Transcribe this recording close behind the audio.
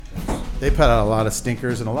They put out a lot of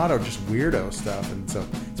stinkers and a lot of just weirdo stuff, and so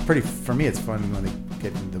it's pretty. For me, it's fun when they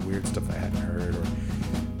get into weird stuff I hadn't heard,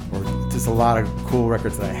 or just a lot of cool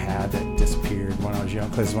records that I had that disappeared when I was young.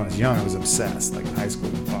 Because when I was young, I was obsessed. Like in high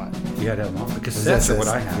school, we bought. You had that long. The cassettes are what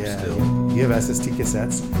I have still. You have SST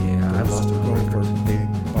cassettes? Yeah, I lost them. Going for big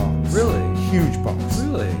box. Really? Huge box.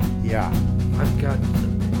 Really? Yeah. I've got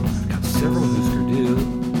several Husker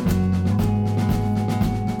Du.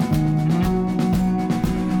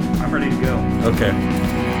 I'm ready to go. Okay.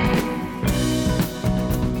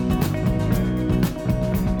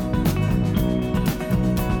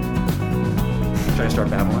 Should I start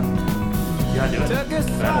babbling? Yeah, do it.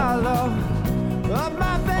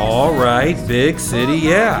 All right, big city,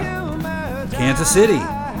 yeah. Kansas City.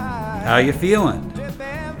 How you feeling?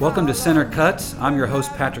 Welcome to Center Cuts. I'm your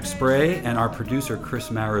host, Patrick Spray, and our producer, Chris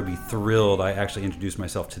Maurer, will be thrilled I actually introduced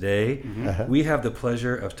myself today. Mm-hmm. We have the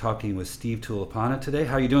pleasure of talking with Steve Tulipana today.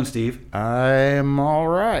 How you doing, Steve? I'm all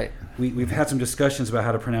right. We've had some discussions about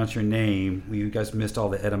how to pronounce your name. You guys missed all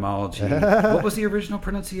the etymology. What was the original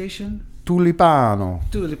pronunciation? Tulipano.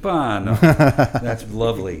 Tulipano. That's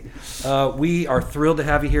lovely. We are thrilled to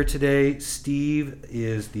have you here today. Steve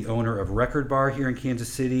is the owner of Record Bar here in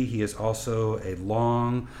Kansas City. He is also a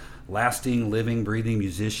long-lasting, living, breathing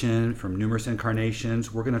musician from numerous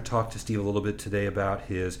incarnations. We're going to talk to Steve a little bit today about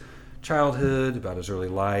his childhood, about his early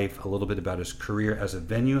life, a little bit about his career as a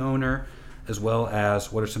venue owner, as well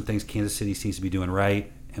as what are some things Kansas City seems to be doing right,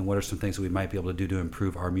 and what are some things that we might be able to do to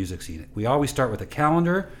improve our music scene. We always start with a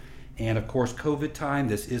calendar, and of course, COVID time,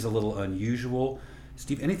 this is a little unusual.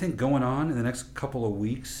 Steve, anything going on in the next couple of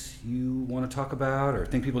weeks you want to talk about or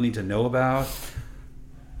think people need to know about?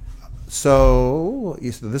 So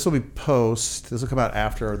this will be post. This will come out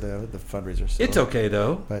after the fundraiser. So. It's okay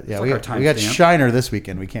though. But yeah, it's we got Shiner this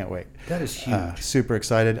weekend. We can't wait. That is huge. Super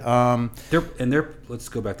excited. Let's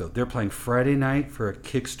go back though. They're playing Friday night for a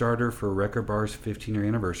Kickstarter for Record Bar's 15-year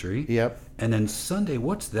anniversary. Yep. And then Sunday,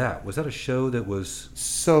 what's that? Was that a show that was?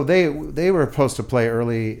 So they were supposed to play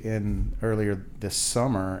earlier this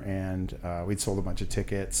summer, and we'd sold a bunch of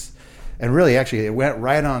tickets. And really, actually, it went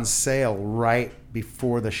right on sale right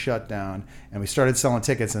before the shutdown, and we started selling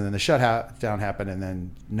tickets, and then the shutdown happened, and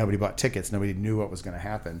then nobody bought tickets. Nobody knew what was going to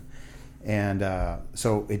happen. And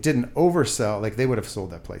so it didn't oversell. Like, they would have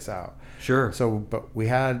sold that place out. Sure. So, but we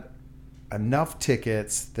had enough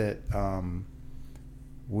tickets that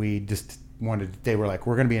we just wanted, they were like,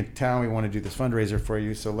 we're going to be in town. We want to do this fundraiser for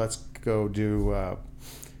you. So let's go do,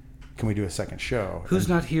 can we do a second show? Who's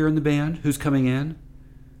not here in the band? Who's coming in?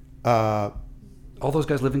 All those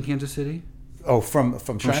guys live in Kansas City? Oh, from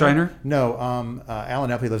Shiner? Shiner? No,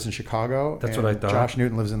 Alan Epley lives in Chicago. That's what I thought. Josh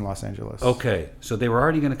Newton lives in Los Angeles. Okay, so they were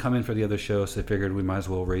already going to come in for the other show, so they figured we might as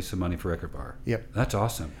well raise some money for Record Bar. Yep. That's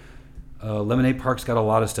awesome. Lemonade Park's got a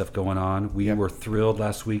lot of stuff going on. We were thrilled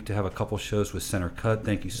last week to have a couple shows with Center Cut.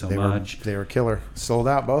 Thank you so much. They were killer. Sold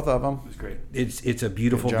out, both of them. It was great. It's a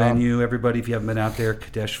beautiful venue. Everybody, if you haven't been out there,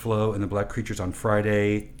 Kadesh Flow and the Black Creatures on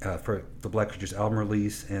Friday for the Black Creatures album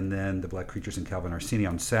release, and then the Black Creatures and Calvin Arsini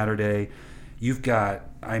on Saturday. You've got,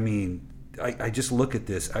 I just look at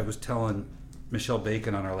this. I was telling Michelle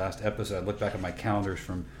Bacon on our last episode, I look back at my calendars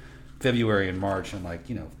from February and March, and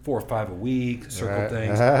 4 or 5 a week, circle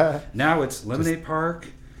things. Now it's Lemonade Park.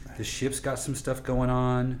 The Ship's got some stuff going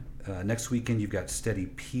on. Next weekend you've got Steady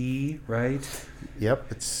P, right?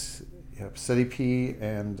 Yep, it's Steady P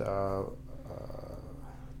and The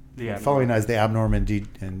following night is the Abnorman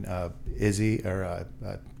and Izzy or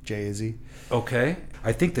Jay Izzy. Okay.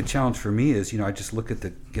 I think the challenge for me is, I just look at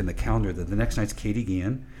the calendar. The next night's Katie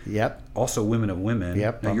Gian. Yep. Also Women of Women.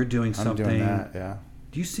 Yep. Now you're doing something. I'm doing that, yeah.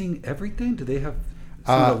 Do you sing everything? Do they have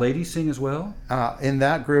some of the ladies sing as well? In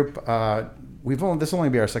that group, this will only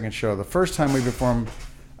be our second show. The first time we performed,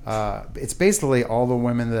 it's basically all the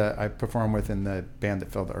women that I perform with in the Band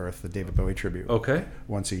That Fell to Earth, the David Bowie tribute. Okay.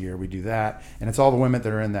 Once a year we do that, and it's all the women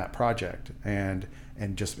that are in that project, and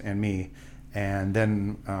me, and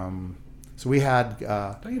then so we had.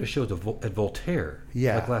 I thought you had a show at Voltaire.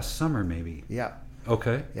 Yeah. Like last summer, maybe. Yeah.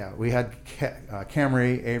 Okay. Yeah, we had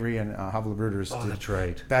Camry, Avery, and Havla Bruders. Oh, that's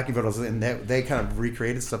right. Backing vocals, and they kind of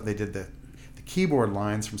recreated stuff. They did the keyboard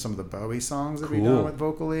lines from some of the Bowie songs that we've done with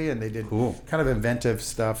vocally, and they did kind of inventive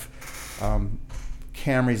stuff.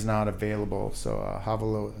 Camry's not available, so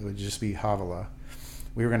Havla would just be Havla.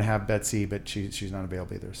 We were going to have Betsy, but she's not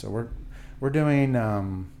available either. So we're doing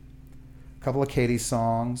a couple of Katie's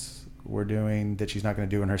songs. We're doing that she's not going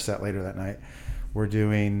to do in her set later that night. We're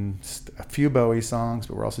doing a few Bowie songs,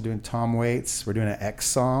 but we're also doing Tom Waits. We're doing an X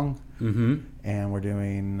song, and we're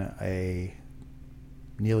doing a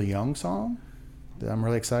Neil Young song that I'm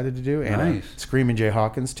really excited to do, and a Screaming Jay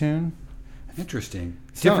Hawkins tune. Interesting.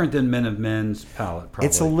 Different than Men of Men's palette, probably.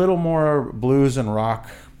 It's a little more blues and rock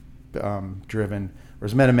driven,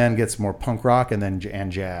 whereas Men of Men gets more punk rock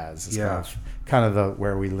and jazz. It's kind of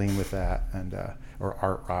where we lean with that, and or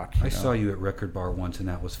art rock. I saw you at Record Bar once, and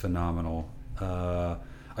that was phenomenal.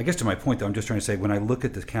 I guess to my point, though, I'm just trying to say, when I look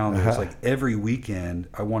at the calendar, it's like every weekend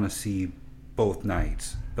I want to see both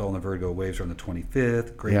nights. Bell and the Vertigo Waves are on the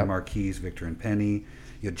 25th. Graham Marquis, Victor and Penny.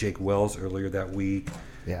 You had Jake Wells earlier that week.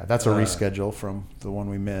 Yeah, that's a reschedule from the one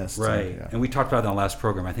we missed. Right. And we talked about it on the last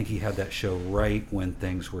program. I think he had that show right when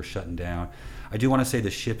things were shutting down. I do want to say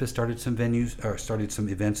the Ship has started some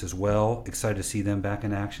events as well. Excited to see them back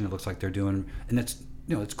in action. It looks like they're doing, and it's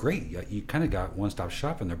great. You kind of got one-stop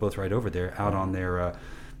shopping. They're both right over there, out on their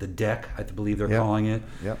the deck, I believe they're calling it.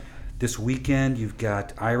 Yep. This weekend you've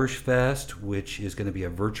got Irish Fest, which is going to be a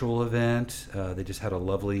virtual event. They just had a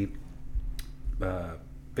lovely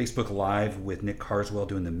Facebook Live with Nick Carswell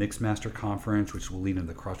doing the Mixmaster Conference, which will lead into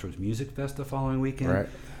the Crossroads Music Fest the following weekend. Right.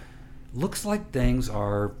 Looks like things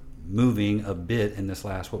are moving a bit in this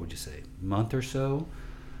last, what would you say, month or so?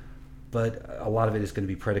 But a lot of it is going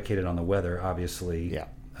to be predicated on the weather, obviously. Yeah.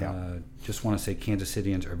 Just want to say Kansas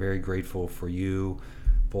Cityans are very grateful for you,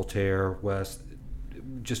 Voltaire, West,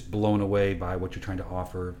 just blown away by what you're trying to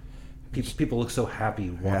offer. People look so happy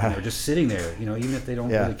walking there, just sitting there, even if they don't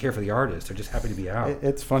really care for the artist, they're just happy to be out.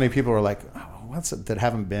 It's funny, people are like, what's it, that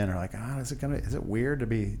haven't been, or like, is it weird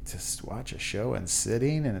to just watch a show and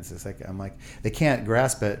sitting? And it's just like, I'm like, they can't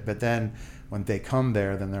grasp it, but then when they come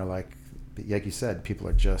there, then they're like you said, people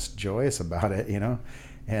are just joyous about it, and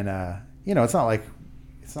it's not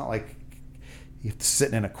like you're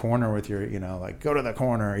sitting in a corner with your, like, go to the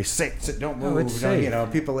corner. You sit, don't move. It's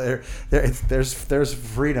safe. People there's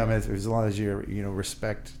freedom as long as you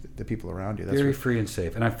respect the people around you. That's very free and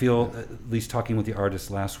safe. And I feel, at least talking with the artists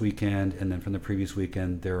last weekend and then from the previous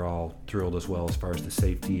weekend, they're all thrilled as well as far as the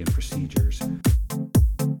safety and procedures.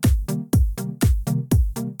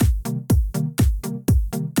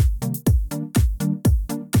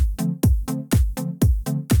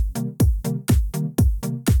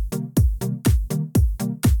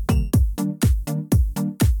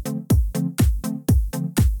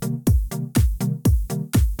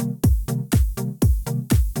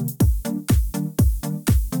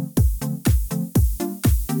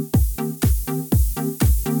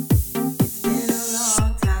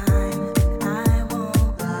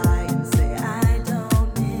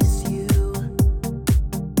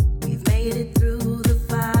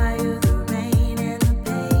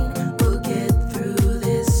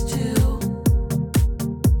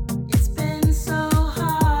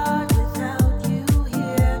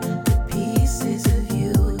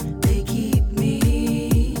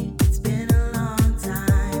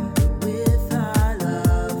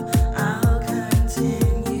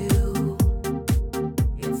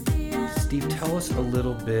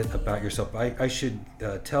 Yourself. I should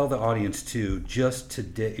tell the audience too, just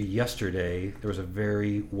yesterday there was a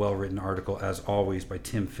very well written article, as always, by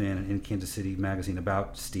Tim Finn in Kansas City Magazine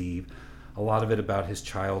about Steve. A lot of it about his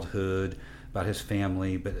childhood, about his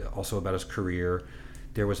family, but also about his career.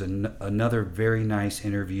 There was another very nice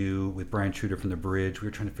interview with Brian Truder from The Bridge. We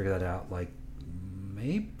were trying to figure that out, like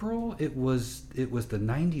April. It was the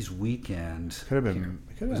 90s weekend. Could have been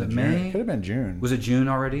May? Could have been June. Was it June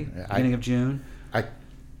already? Beginning of June?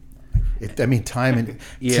 Time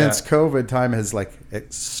since COVID, time has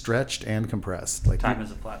it's stretched and compressed. Time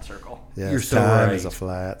is a flat circle. Yes, you're so time right. is a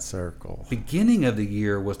flat circle. Beginning of the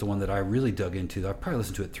year was the one that I really dug into. I've probably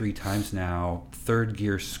listened to it 3 times now. Third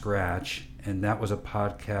Gear Scratch, and that was a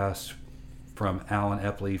podcast from Alan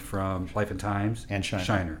Epley from Life and Times and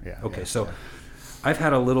Shiner. Yeah. Okay, I've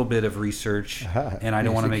had a little bit of research, and I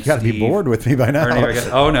don't want to make. You got to be bored with me by now.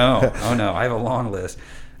 Oh no! I have a long list.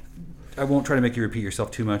 I won't try to make you repeat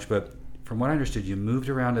yourself too much, but from what I understood, you moved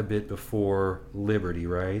around a bit before Liberty,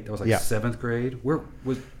 right? That was 7th grade.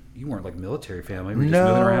 You weren't like military family? Were you just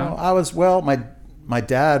moving around? I was. Well, my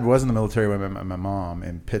dad was in the military with my mom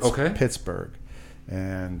in Pittsburgh,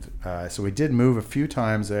 and so we did move a few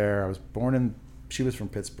times there. I was born in. She was from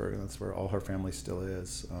Pittsburgh, and that's where all her family still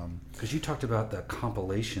is. Because you talked about that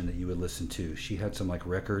compilation that you would listen to. She had some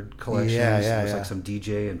record collections. Yeah. It was like some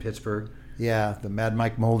DJ in Pittsburgh. Yeah, the Mad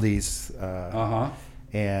Mike Moldy's.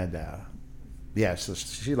 And so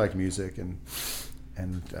she liked music and.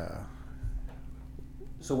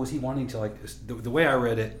 So was he wanting to the way I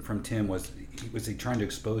read it from Tim was he trying to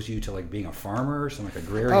expose you to being a farmer or some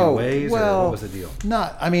agrarian ways, or what was the deal?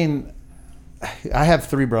 I have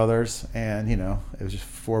 3 brothers, and it was just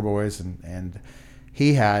 4 boys, and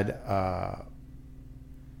he had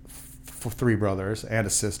 3 brothers and a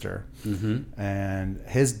sister, and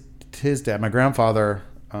his dad, my grandfather,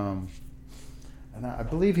 and I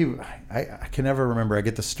believe I can never remember. I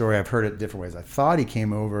get the story. I've heard it different ways. I thought he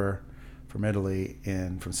came over from Italy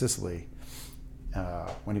from Sicily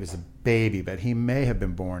when he was a baby, but he may have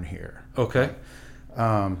been born here. Okay.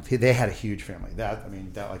 They had a huge family. That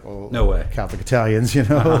like old no way. Catholic Italians, you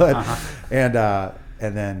know.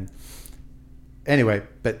 And then anyway,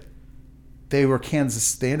 but they were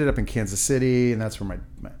Kansas. They ended up in Kansas City, and that's where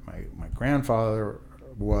my grandfather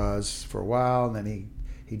was for a while. And then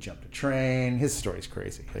he jumped a train. His story's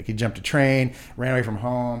crazy. Like he jumped a train, ran away from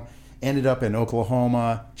home, ended up in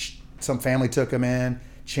Oklahoma. Some family took him in.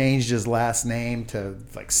 Changed his last name to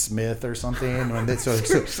like Smith or something,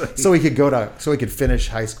 so he could finish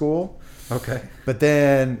high school. Okay. But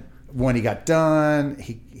then when he got done,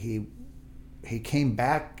 he came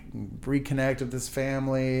back, reconnected with his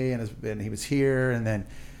family, and he was here, and then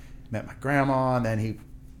met my grandma, and then he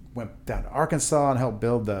went down to Arkansas and helped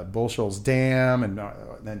build the Bull Shoals Dam, and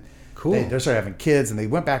then cool. They started having kids, and they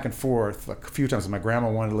went back and forth like a few times. My grandma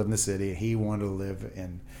wanted to live in the city, he wanted to live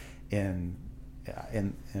in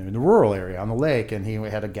the rural area on the lake, and he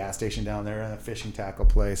had a gas station down there and a fishing tackle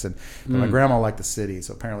place, but my grandma liked the city,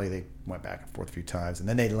 so apparently they went back and forth a few times, and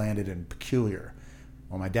then they landed in Peculiar.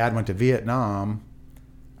 Well, my dad went to Vietnam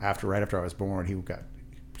right after I was born.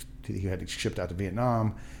 He had shipped out to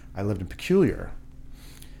Vietnam. I lived in Peculiar.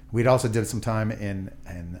 We'd also did some time in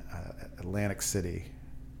Atlantic City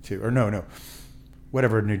too, or no,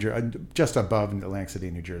 whatever, New Jersey, just above Atlantic City,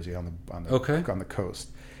 New Jersey, on the coast.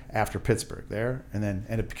 After Pittsburgh there, and then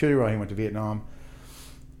at Peculiar while he went to Vietnam.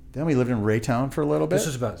 Then we lived in Raytown for a little bit.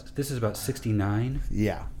 This is about 69.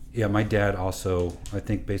 Yeah. Yeah, my dad also, I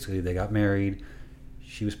think basically they got married.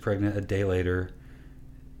 She was pregnant a day later,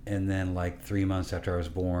 and then like 3 months after I was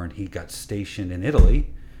born, he got stationed in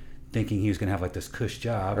Italy, thinking he was going to have like this cush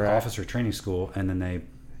job, right. Officer training school, and then they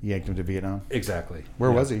yanked him to Vietnam. Exactly.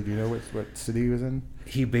 Where was he? Do you know what city he was in?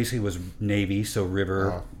 He basically was Navy, so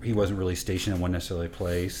river. Oh. He wasn't really stationed in one necessarily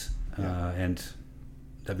place, and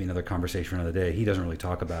that'd be another conversation for another day. He doesn't really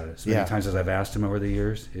talk about it. So many times as I've asked him over the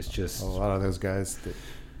years, it's just a lot of those guys that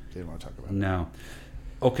they don't want to talk about it. No.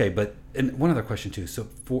 Okay, and one other question too. So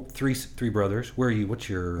three brothers. Where are you? What's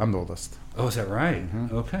your? I'm the oldest. Oh, is that right?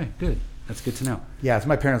 Mm-hmm. Okay, good. That's good to know. Yeah, so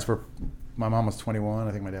my parents were. My mom was 21.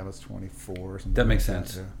 I think my dad was 24 or something. That makes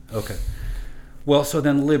sense. Yeah. Okay. Well, so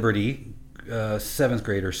then Liberty, 7th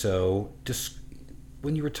grade or so. Just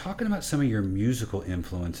when you were talking about some of your musical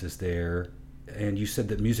influences there, and you said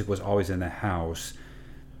that music was always in the house,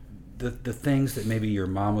 the things that maybe your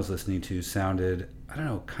mom was listening to sounded, I don't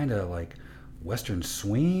know, kind of like Western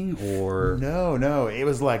swing or... No. It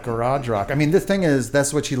was like garage rock. I mean, the thing is,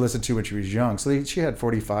 that's what she listened to when she was young. So she had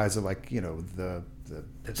 45s of like, you know, that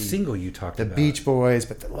single you talked about. The Beach Boys,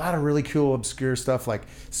 but a lot of really cool obscure stuff like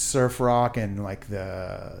surf rock and like you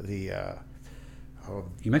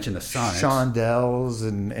mentioned the Sonics. Shondells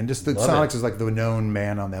and just the Sonics was like the known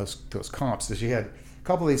man on those comps. So she had a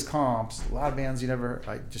couple of these comps, a lot of bands you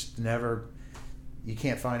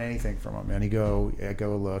can't find anything from them. And I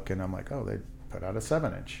go look, and I'm like, oh, they put out a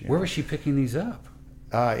 7-inch. Where was she picking these up?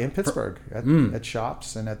 In Pittsburgh at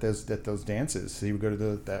shops and at those dances. So you would go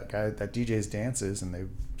to that DJ's dances, and they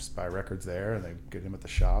just buy records there, and they get them at the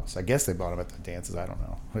shops. I guess they bought them at the dances. I don't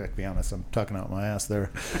know. To be honest, I'm tucking out my ass there.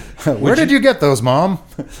 Where did you get those, Mom?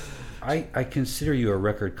 I consider you a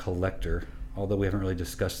record collector, although we haven't really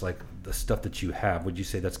discussed like the stuff that you have. Would you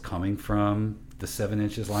say that's coming from the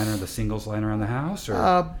 7-inches liner, the singles lying around the house,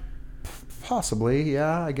 or possibly?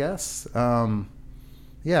 Yeah, I guess.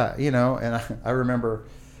 Yeah, you know, and I remember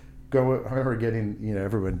getting, you know,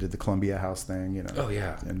 everyone did the Columbia House thing, you know. Oh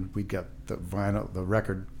yeah. And we got the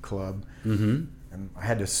record club, mm-hmm. and I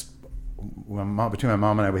had to. Between my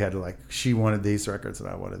mom and I, we had to like. She wanted these records, and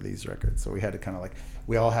I wanted these records, so we had to kind of like.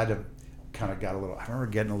 We all had to kind of got a little. I remember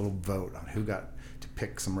getting a little vote on who got to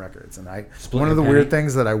pick some records, and one of the weird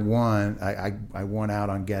things that I won. I won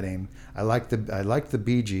out on getting. I liked the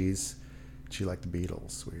Bee Gees. She liked the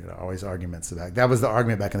Beatles. We had always arguments about that. Was the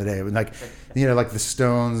argument back in the day. It was like, you know, like the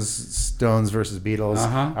Stones versus Beatles.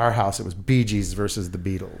 Uh-huh. Our house, it was Bee Gees versus the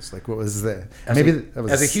Beatles. Like, what was the?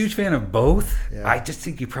 As a huge fan of both, yeah. I just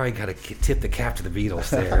think you probably got to tip the cap to the Beatles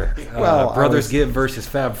there. Well, Brothers Gibb versus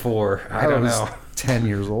Fab Four. I don't know. 10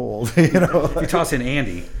 years old, you know. You toss in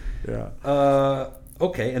Andy. Yeah.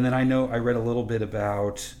 Okay, and then I read a little bit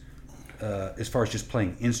about as far as just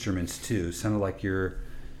playing instruments too. Sounded like your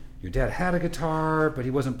dad had a guitar, but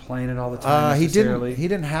he wasn't playing it all the time necessarily. He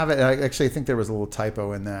didn't have it. I think there was a little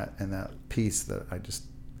typo in that piece that I just.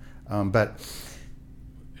 But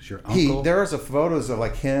is your uncle? There was photos of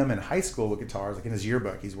like him in high school with guitars. Like in his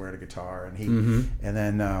yearbook, he's wearing a guitar, and mm-hmm. and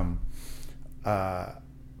then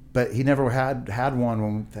but he never had one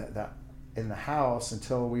when that in the house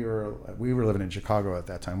until we were living in Chicago at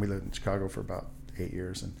that time. We lived in Chicago for about 8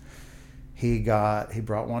 years, and he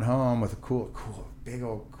brought one home with a cool big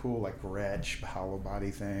old like Gretsch hollow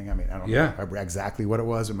body thing. I mean, I don't know exactly what it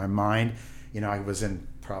was in my mind. I was in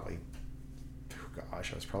probably, I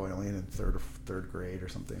was probably only in third grade or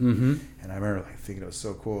something. Mm-hmm. And I remember thinking it was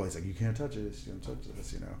so cool. He's like, you can't touch this,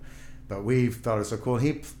 But we thought it was so cool. And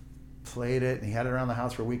he played it and he had it around the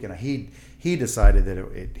house for a week. And he decided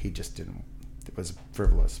that he just didn't. It was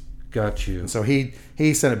frivolous. Got you. And so he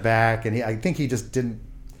sent it back, and I think he just didn't.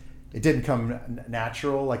 It didn't come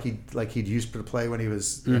natural like he'd used to play when he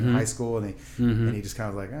was in high school, and he just kind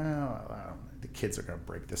of like, the kids are going to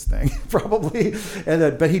break this thing probably.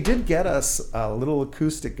 And but he did get us little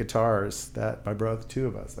acoustic guitars that my brother, two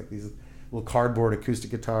of us, like these little cardboard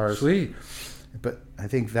acoustic guitars. Sweet. But I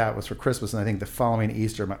think that was for Christmas, and I think the following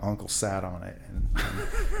Easter, my uncle sat on it, and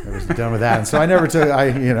I was done with that. And so I never took.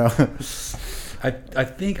 I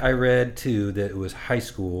think I read too that it was high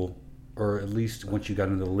school, or at least once you got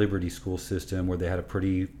into the Liberty school system, where they had a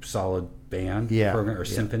pretty solid band program or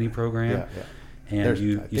symphony program. Yeah. And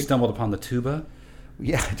you stumbled upon the tuba.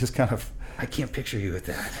 Yeah, just kind of. I can't picture you with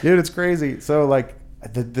that, dude. It's crazy. So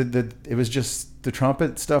it was just the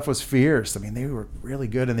trumpet stuff was fierce. I mean, they were really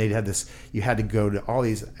good, and they had this. You had to go to all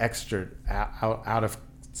these extra out of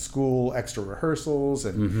school extra rehearsals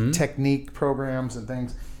and technique programs and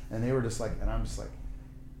things, and they were just like, and I'm just like,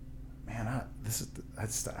 man, I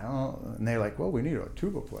don't. And they're like, well, we need a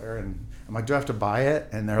tuba player, and I'm like, do I have to buy it?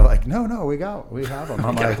 And they're like, no, we have them.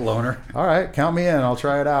 I'm like, loaner. All right, count me in. I'll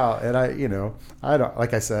try it out. And I don't.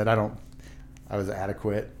 Like I said, I was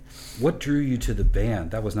adequate. What drew you to the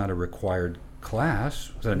band? That was not a required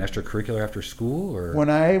class. Was that an extracurricular after school, or? When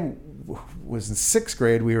I was in 6th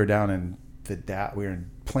grade, we were down in we were in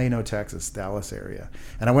Plano, Texas, Dallas area,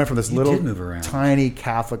 and I went from this little tiny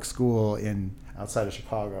Catholic school outside of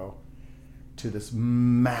Chicago to this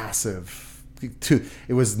massive.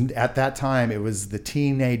 It was at that time. It was the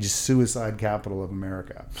teenage suicide capital of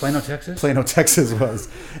America. Plano, Texas. Plano, Texas was.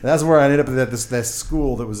 And that's where I ended up at this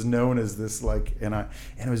school that was known as this and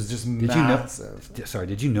it was just massive.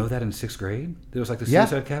 Did you know that in 6th grade? It was like the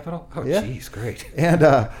suicide capital. Oh, jeez, great. And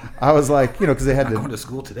I was like, because they had I'm going to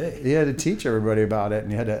school today. They had to teach everybody about it,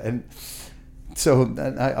 and you had to. And so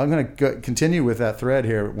I'm going to continue with that thread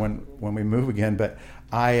here when we move again. But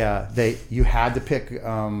you had to pick.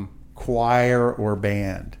 Choir or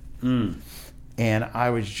band, and I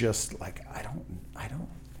was just like, I don't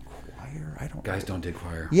choir. Guys don't dig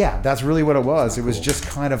choir. Yeah, that's really what it was. It was just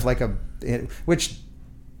kind of like which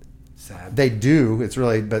sad. They do. It's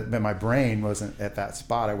really, but my brain wasn't at that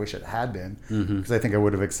spot. I wish it had been, because I think I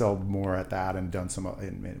would have excelled more at that and done some.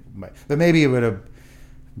 But maybe it would have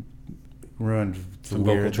ruined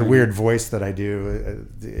the weird voice that I do.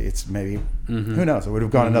 It's maybe who knows. It would have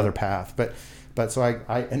gone another path, but so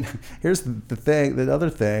and here's the thing, the other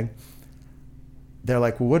thing. They're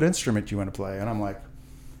like, well, what instrument do you want to play? And I'm like,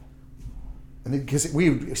 because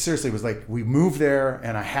we seriously was like, we moved there,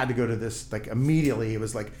 and I had to go to this immediately. It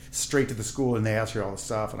was straight to the school, and they asked you all the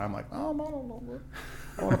stuff, and I'm like, oh, I don't know.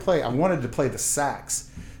 I want to play. I wanted to play the sax,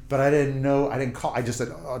 but I didn't know. I didn't call. I just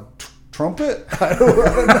said trumpet. I don't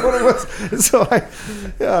know what it was. So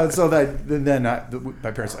then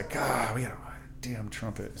my parents were like, we got damn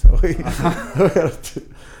trumpet. So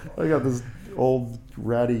I got this old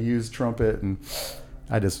ratty used trumpet, and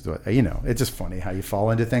I just it's just funny how you fall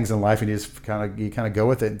into things in life and you just kind of go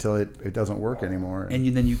with it until it doesn't work anymore.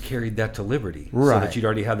 And then you carried that to Liberty, right? So that you'd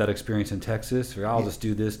already had that experience in Texas, or I'll just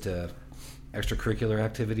do this to extracurricular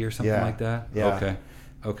activity or something like that. Yeah.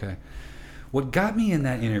 Okay. What got me in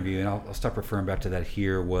that interview, and I'll stop referring back to that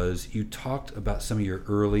here, was you talked about some of your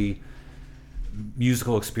early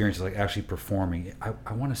musical experiences, like actually performing.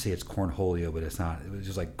 I want to say it's cornholio, but it's not. It was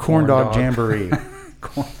just like corn dog jamboree.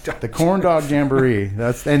 The corn dog jamboree.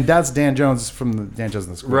 That's Dan Jones from the Dan Jones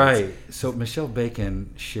and the Squirrels. Right. So Michelle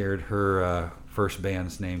Bacon shared her first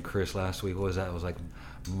band's name, Chris, last week. What was that? It was like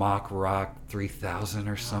Mock Rock 3000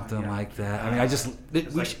 or something like that. I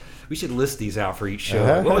mean, we should list these out for each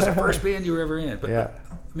show. What was the first band you were ever in? But I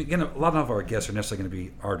mean, again, a lot of our guests are necessarily going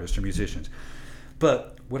to be artists or musicians.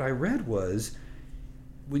 But what I read was,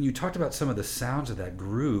 when you talked about some of the sounds of that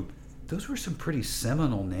group, those were some pretty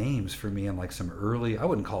seminal names for me in some early, I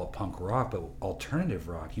wouldn't call it punk rock, but alternative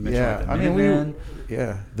rock. You mentioned the Minutemen.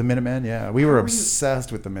 The Minutemen, we were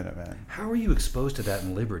obsessed with the Minutemen. How were you exposed to that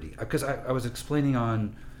in Liberty? Because I was explaining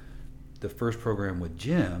on the first program with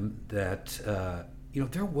Jim that,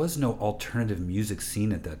 there was no alternative music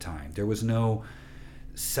scene at that time. There was no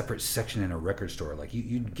separate section in a record store. Like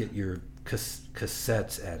you'd get your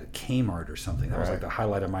cassettes at Kmart or something. That was like the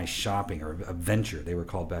highlight of my shopping, or a venture they were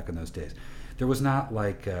called back in those days. There was not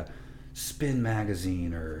like Spin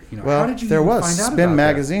Magazine, or Well, how did you there was find out Spin about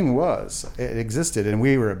Magazine. It existed, and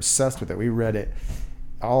we were obsessed with it. We read it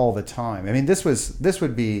all the time. I mean, this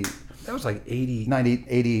would be. That was like 80. 90,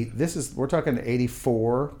 80. We're talking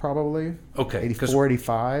 84 probably. Okay. 84,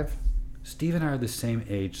 85. Steve and I are the same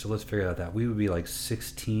age, so let's figure out that. We would be like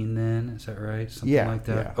 16 then, is that right? Something like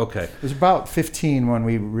that? Yeah. Okay. It was about 15 when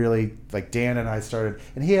we really, like Dan and I started,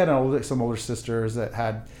 and he had some older sisters that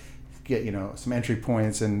had, some entry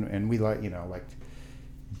points, and we liked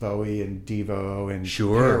Bowie and Devo and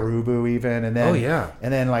Perubu even, and then,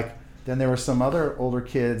 and then there were some other older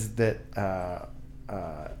kids that,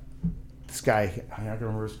 this guy, I don't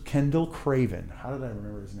remember, Kendall Craven. How did I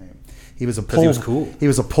remember his name? He was cool. He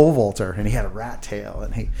was a pole vaulter, and he had a rat tail,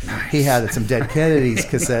 and he had some Dead Kennedys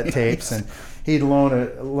cassette tapes, and he'd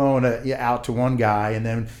loan it out to one guy, and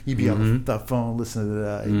then you'd be on the phone listening to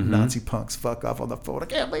the Nazi punks fuck off on the phone. I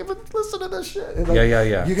can't even listen to this shit.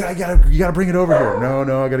 Yeah. You gotta bring it over here.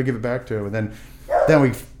 No, I gotta give it back to him, and then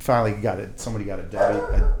we finally got it. Somebody got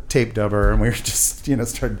a tape dubber, and we were just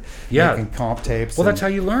started making comp tapes. Well, that's how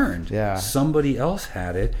you learned. Yeah. Somebody else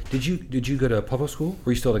had it. Did you go to public school?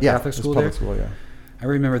 Were you still at a Catholic school there? Public school, yeah. I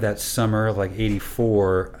remember that summer of like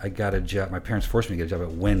 '84. I got a job. My parents forced me to get a job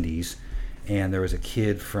at Wendy's, and there was a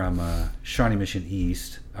kid from Shawnee Mission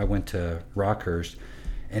East. I went to Rockhurst,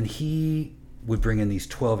 and he would bring in these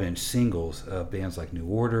 12-inch singles of bands like New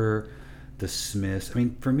Order, The Smiths. I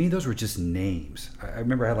mean, for me, those were just names. I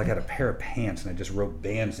remember I had a pair of pants, and I just wrote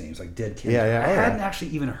bands names like Dead Kennedys. Yeah. I hadn't actually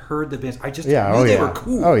even heard the bands. I just knew they were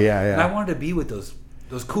cool. Oh yeah. And I wanted to be with those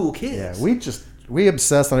cool kids. Yeah, we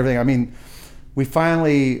obsessed on everything. I mean, we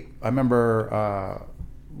finally. I remember.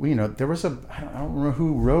 There was I don't remember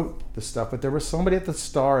who wrote the stuff, but there was somebody at the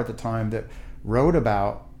Star at the time that wrote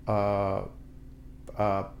about the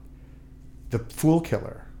Fool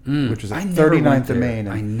Killer. Which was at 39th and Main.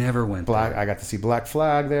 I never went there. I got to see Black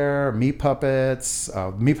Flag there, Meat Puppets.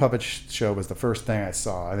 Meat Puppets show was the first thing I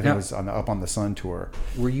saw. I think it was Up on the Sun tour.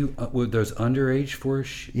 Were those underage for?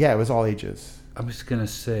 Yeah, it was all ages. I was going to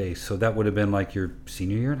say, so that would have been like your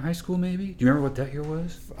senior year in high school, maybe? Do you remember what that year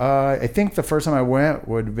was? I think the first time I went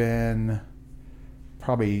would have been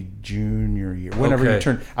probably junior year. Whenever you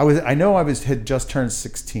turned, I know I had just turned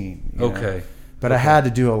 16. Okay. But I had to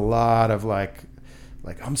do a lot of like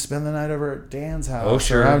I'm spending the night over at Dan's house. Oh,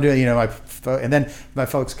 sure. I'm doing, and then my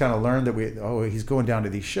folks kind of learned that he's going down to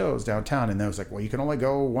these shows downtown, and I was like, well, you can only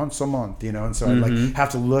go once a month, and so I'd have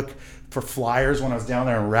to look for flyers when I was down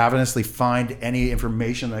there and ravenously find any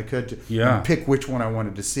information that I could and pick which one I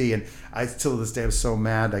wanted to see. And I still to this day I was so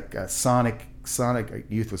mad. Like Sonic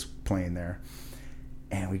Youth was playing there,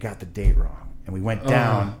 and we got the date wrong, and we went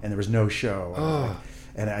down, and there was no show.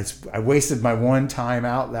 And I wasted my one time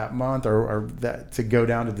out that month or that to go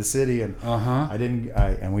down to the city, and I didn't.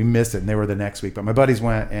 And we missed it, and they were the next week. But my buddies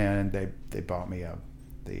went, and they bought me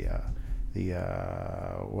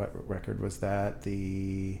what record was that?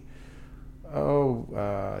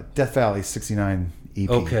 Death Valley '69 EP.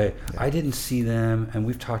 Okay, yeah. I didn't see them, and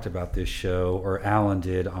we've talked about this show, or Alan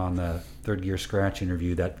did on the Third Gear Scratch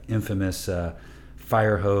interview, that infamous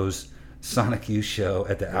fire hose Sonic Youth show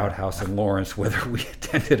at the Outhouse in Lawrence, whether we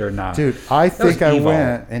attended or not. Dude, I think I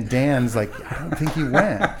went, and Dan's like, I don't think he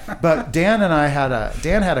went. But Dan and I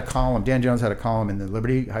Dan had a column, Dan Jones had a column in the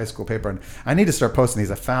Liberty High School paper, and I need to start posting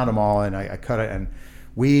these. I found them all, and I cut it, and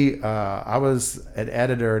I was an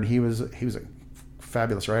editor, and he was a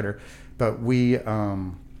fabulous writer, but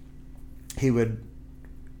he would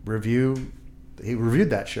he reviewed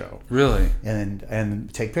that show, really,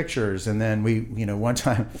 and take pictures, and then we one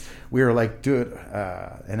time we were like do it,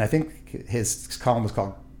 and I think his column was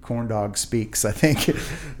called Corn Dog Speaks, I think,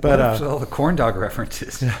 but all the corn dog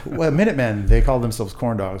references. Well, Minutemen, they called themselves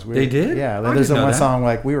corn dogs. They did? Yeah, there's one song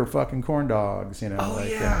like we were fucking corn dogs, Oh like,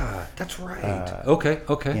 yeah, that's right. Okay.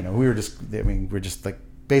 We were just, we're just like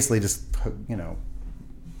basically just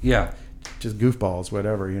yeah. Just goofballs,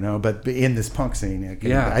 whatever, but in this punk scene.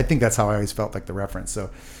 I think that's how I always felt like the reference.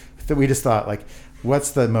 So we just thought, like,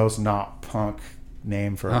 what's the most not punk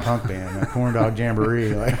name for a punk band? A Corn Dog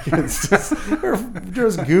Jamboree. Like, it's just, we're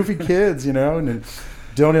just goofy kids, and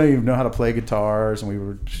don't even know how to play guitars. And we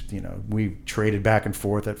were, we traded back and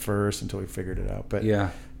forth at first until we figured it out. But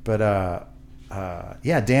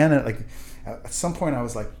Dan, like, at some point I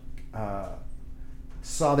was like,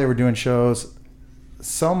 saw they were doing shows.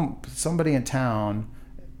 Somebody in town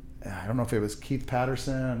I don't know if it was Keith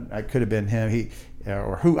Patterson. I could have been him.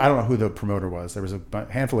 Or who, I don't know who the promoter was. There was a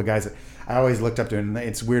handful of guys that I always looked up to, and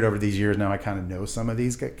it's weird over these years now. I kind of know some of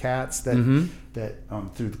these cats that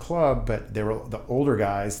through the club, but they were the older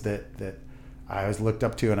guys that I always looked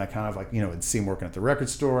up to, and I kind of like, had seen working at the record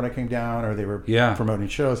store when I came down, or they were promoting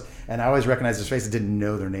shows, and I always recognized their faces. Didn't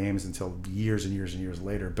know their names until years and years and years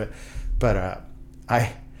later. But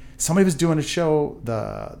somebody was doing a show,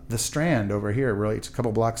 the Strand over here, really, it's a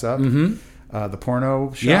couple blocks up, the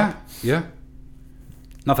porno shop. Yeah.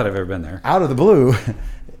 Not that I've ever been there. Out of the blue,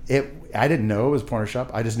 I didn't know it was a porno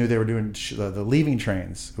shop. I just knew they were doing the Leaving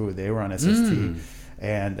Trains. They were on SST,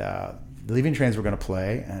 and the Leaving Trains were going to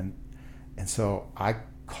play, and so I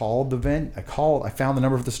called the venue. I found the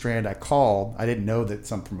number of the Strand. I called. I didn't know that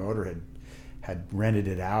some promoter had rented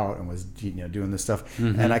it out and was doing this stuff.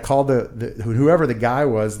 And I called whoever the guy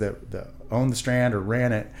was that owned the Strand or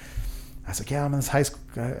ran it. I was like, yeah, I'm in this high school.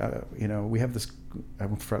 We have this. I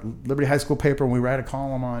went for Liberty High School paper, and we write a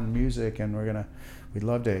column on music, and we'd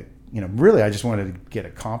love to. Really, I just wanted to get a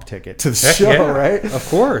comp ticket to the show, right? Of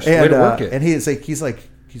course, and, way to work it. And he's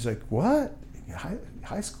like, what?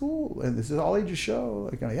 High school, and this is all ages show.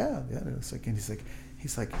 Like, yeah. It's like, and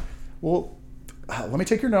he's like, well, let me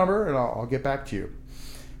take your number, and I'll get back to you.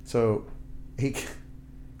 So he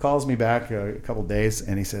calls me back a couple days,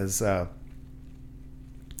 and he says,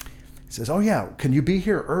 oh yeah, can you be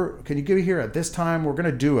here? Can you be here at this time? We're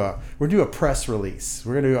gonna do a press release.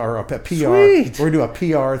 We're gonna do a PR. Sweet. We're gonna do a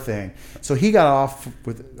PR thing. So he got off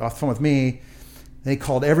the phone with me. And he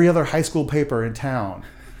called every other high school paper in town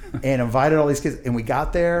and invited all these kids. And we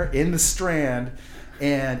got there in the Strand,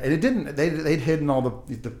 and it didn't. They'd hidden all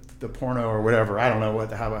the porno or whatever. I don't know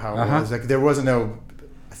how it was. Like, there wasn't no.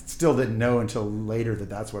 I still didn't know until later that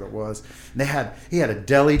that's what it was. And he had a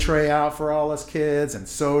deli tray out for all us kids and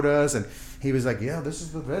sodas, and he was like, yeah, this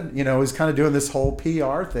is the venue. He was kind of doing this whole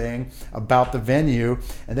PR thing about the venue.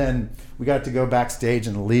 And then we got to go backstage,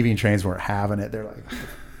 and the Leaving Trains weren't having it. They're like, what the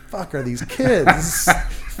fuck are these kids?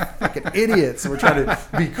 Fucking idiots. And we're trying to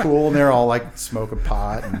be cool, and they're all like smoking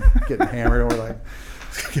pot and getting hammered, and we're like,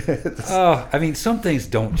 some things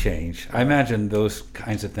don't change. I imagine those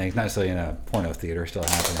kinds of things, not necessarily in a porno theater, are still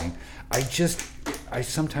happening. I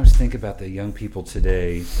sometimes think about the young people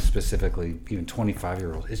today, specifically even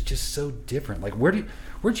 25-year-olds. It's just so different. Like, where'd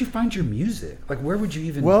you find your music? Like, where would you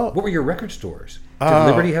even? What were your record stores? Did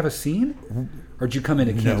Liberty have a scene, or did you come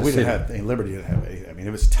into Kansas City? No, we didn't have. Liberty didn't have anything. I mean,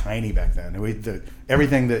 it was tiny back then.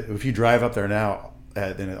 Everything that, if you drive up there now,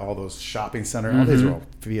 then all those shopping centers, all these were all,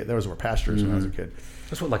 those were pastures when I was a kid.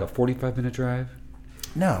 That's like a 45-minute drive?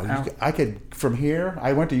 No, I could, from here,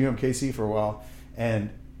 I went to UMKC for a while, and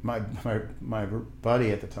my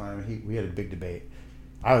buddy at the time, we had a big debate.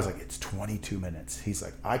 I was like, it's 22 minutes. He's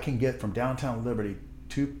like, I can get from downtown Liberty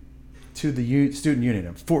to the student union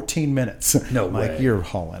in 14 minutes. No I'm way. like, you're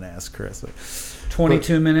hauling ass, Chris.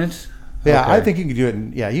 22 minutes? Yeah, Okay. I think you can do it.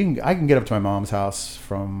 I can get up to my mom's house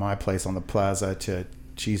from my place on the plaza to,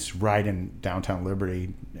 she's right in downtown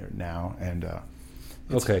Liberty now, and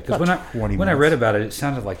okay, because when I read about it, it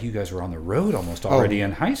sounded like you guys were on the road almost already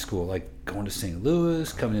in high school, like going to St.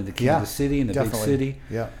 Louis, coming into Kansas City, in the big city.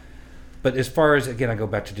 Yeah. But as far as, again, I go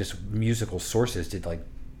back to just musical sources. Did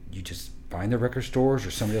you just find the record stores,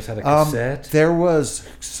 or somebody else had a cassette? There was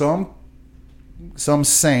some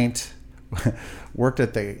saint worked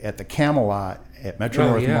at the Camelot at Metro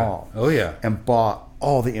North Mall. Oh yeah, and bought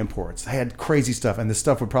all the imports. They had crazy stuff, and the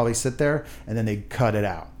stuff would probably sit there, and then they'd cut it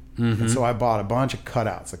out. And so I bought a bunch of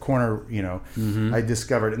cutouts. The corner, I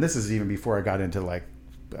discovered, and this is even before I got into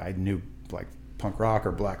I knew punk rock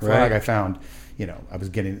or Black Flag. Right. I found, I was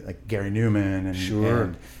getting Gary Newman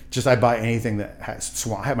and just I buy anything that has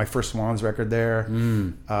I had my first Swans record there,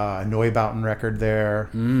 Neubauten record there.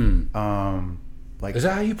 Is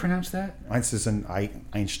that how you pronounce that? Einstein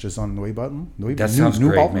Neubauten. That sounds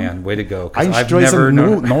great, man. Way to go. I've never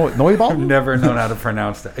known how to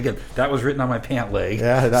pronounce that. Again, that was written on my pant leg.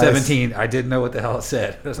 Yeah, 17. I didn't know what the hell it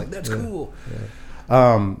said. I was like, that's cool.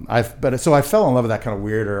 Yeah. So I fell in love with that kind of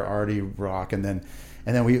weirder arty rock, and then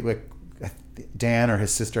we Dan or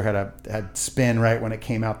his sister had Spin right when it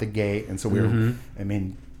came out the gate, and so we were. I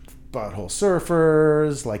mean, Butthole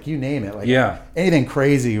Surfers, you name it, anything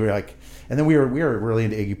crazy. We were and then we were really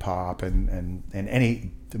into Iggy Pop and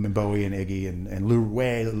Bowie and Iggy and Lou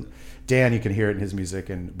Reed. Dan, you can hear it in his music,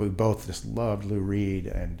 and we both just loved Lou Reed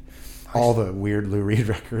and all the weird Lou Reed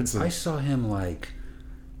records. I saw him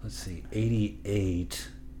 88.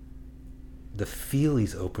 The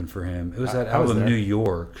Feelies opened for him. It was that album New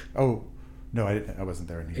York. Oh, No, I wasn't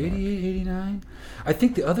there in New York. 88, 89? I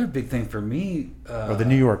think the other big thing for me... the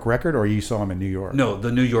New York record, or you saw him in New York? No,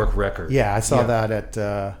 the New York record. Yeah, I saw that at...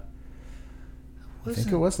 I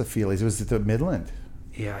think it was the Feelies. It was at the Midland.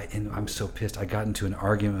 Yeah, and I'm so pissed. I got into an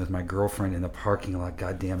argument with my girlfriend in the parking lot,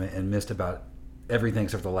 God damn it, and missed about everything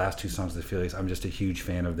except for the last two songs of the Feelies. I'm just a huge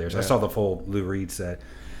fan of theirs. Yeah. I saw the full Lou Reed set.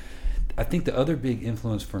 I think the other big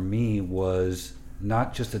influence for me was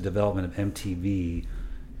not just the development of MTV.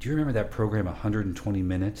 Do you remember that program, 120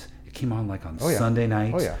 Minutes? It came on like on Sunday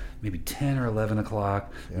nights, maybe 10 or 11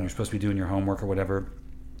 o'clock when you're supposed to be doing your homework or whatever.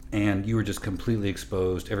 And you were just completely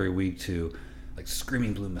exposed every week to like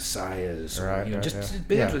Screaming Blue Messiahs, or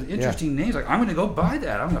bands with interesting names. Like, I'm going to go buy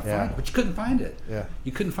that. I'm going to find it. But you couldn't find it. Yeah.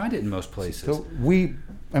 You couldn't find it in most places. So we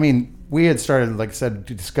had started, like I said,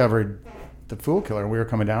 discovered the Fool Killer, and we were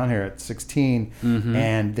coming down here at 16,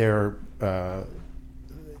 and there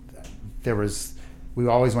was... We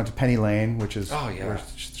always went to Penny Lane, which is where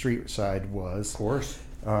Street Side was. Of course.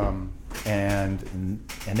 And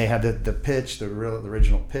they had the pitch, the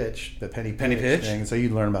original pitch, the penny pitch thing. So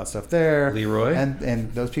you'd learn about stuff there. Leroy.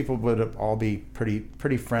 And those people would all be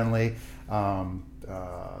pretty friendly. Dwight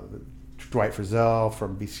Frizzell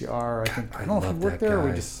from BCR, I think. I don't know if he worked there or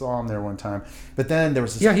we just saw him there one time. But then there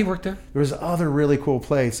was this... Yeah, he worked there. There was this other really cool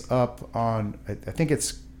place up on... I think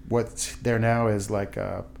it's what's there now is like...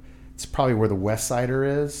 It's probably where the West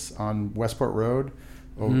Sider is on Westport Road.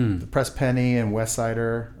 The Press Penny and West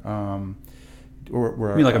Sider. You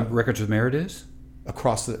mean like a Records with Merit is?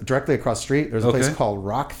 Directly across the street, there's a place called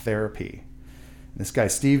Rock Therapy. And this guy,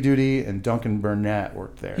 Steve Duty and Duncan Burnett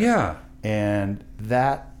worked there. Yeah. And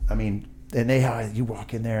you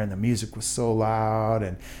walk in there and the music was so loud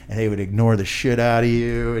and they would ignore the shit out of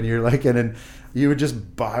you. And you're like, and you would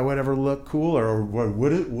just buy whatever looked cool, or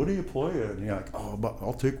what are you playing? And you're like, oh, but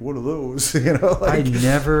I'll take one of those. I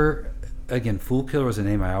never, again, Fool Killer was a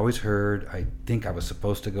name I always heard. I think I was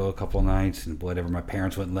supposed to go a couple nights and whatever, my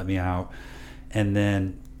parents wouldn't let me out. And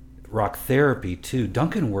then Rock Therapy too.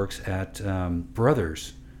 Duncan works at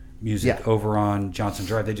Brothers Music over on Johnson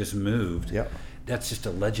Drive. They just moved. Yep. That's just a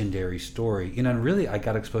legendary story. And really, I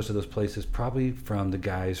got exposed to those places probably from the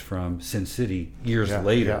guys from Sin City years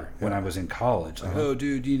later when I was in college. Like, oh,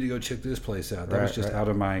 dude, you need to go check this place out. That was just out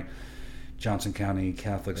of my Johnson County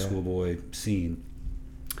Catholic schoolboy scene.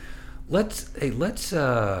 Let's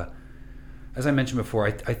as I mentioned before,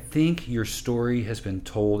 I think your story has been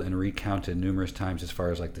told and recounted numerous times as far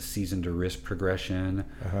as like the Season to Risk progression.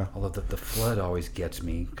 Although the flood always gets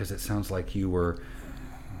me because it sounds like you were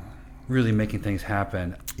really making things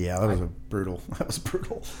happen. Yeah, that was brutal.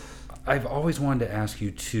 I've always wanted to ask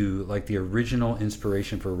you too, like the original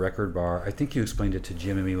inspiration for Record Bar, I think you explained it to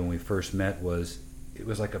Jim and me when we first met, it was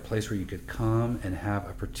like a place where you could come and have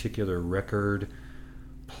a particular record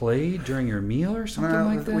played during your meal or something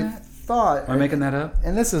like that? We thought... Am I making that up?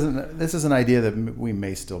 And this is an idea that we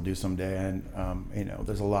may still do someday. And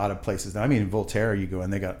there's a lot of places. I mean, in Voltaire, you go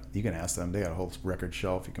and you can ask them. They got a whole record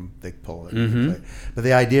shelf. They pull it. But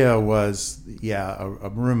the idea was, a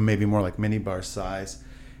room maybe more like minibar size,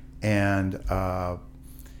 and it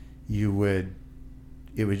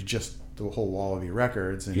was just the whole wall of your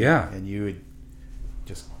records, and you would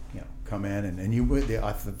just come in and you would. The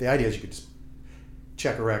idea is you could just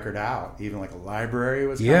check a record out, even like a library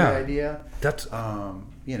was kind of the idea. That's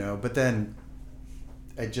but then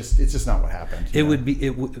it's just not what happened.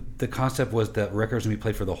 The concept was that records would be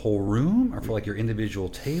played for the whole room or for like your individual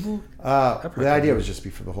table. The idea was just be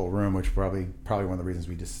for the whole room, which probably one of the reasons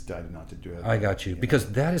we decided not to do it. I got you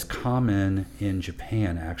because that is common in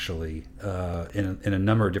Japan actually, in a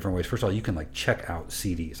number of different ways. First of all, you can like check out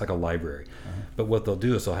CDs like a library, but what they'll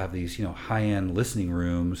do is they'll have these high-end listening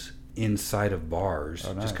rooms inside of bars,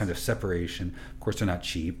 just kind of separation. Of course, they're not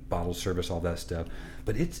cheap, bottle service, all that stuff,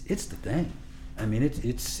 but it's the thing. I mean,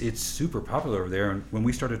 it's super popular over there. And when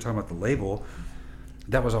we started talking about the label,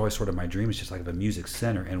 that was always sort of my dream. It's just like a music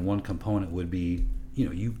center, and one component would be,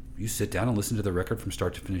 you sit down and listen to the record from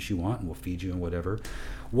start to finish you want, and we'll feed you and whatever.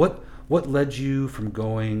 What led you from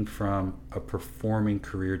going from a performing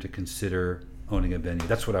career to consider owning a venue?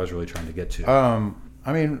 That's what I was really trying to get to. I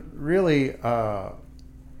mean, really.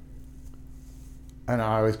 And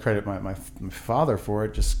I always credit my father for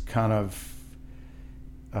it. Just kind of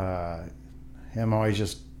him always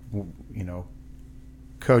just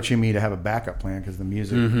coaching me to have a backup plan because the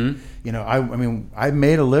music. I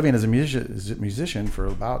made a living as a musician for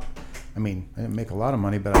about. I didn't make a lot of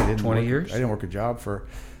money, but I didn't. 20 years. I didn't work a job for.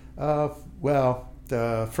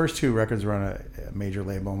 The first two records were on a major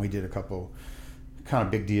label, and we did a couple kind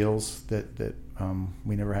of big deals that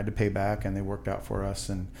we never had to pay back, and they worked out for us.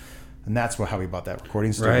 And And that's how we bought that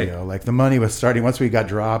recording studio. Right. Like the money was starting, once we got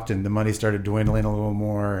dropped and the money started dwindling a little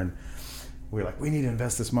more, and we were like, we need to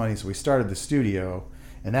invest this money. So we started the studio,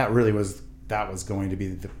 and that was going to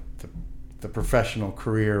be the professional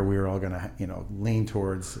career we were all going to, lean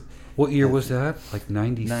towards. What year was that? Like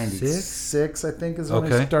 96? 96, I think, is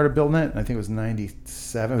when I started building it. I think it was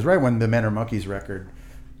 97. It was right when the Men Are Monkeys record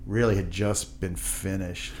really had just been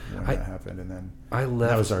finished when that happened. And then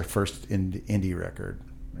that was our first indie record.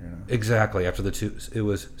 Exactly. After the two, it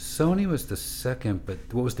was Sony was the second, but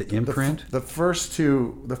what was the imprint? The first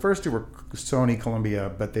two were Sony,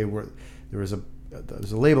 Columbia, but there was a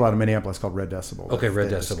label out of Minneapolis called Red Decibel. Okay, Red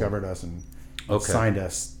Decibel discovered us and signed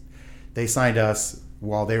us. They signed us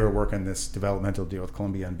while they were working this developmental deal with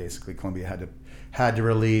Columbia, and basically Columbia had to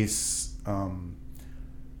release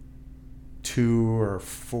 2 or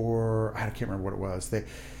 4. I can't remember what it was.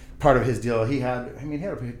 Part of his deal, he had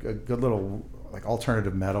a good little like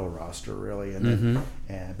alternative metal roster, really, and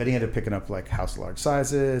but he ended up picking up like House of Large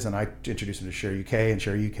Sizes, and I introduced him to Share UK, and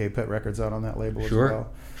Share UK put records out on that label as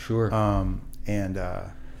well. Sure.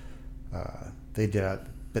 They did that,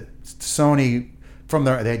 but Sony from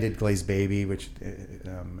there they did Glaze Baby, which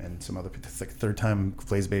and some other. It's like the third time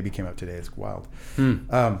Glaze Baby came out today. It's wild.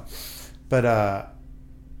 Sony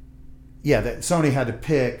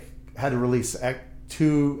had to release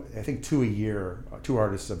two a year, 2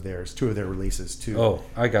 artists of theirs, 2 of their releases.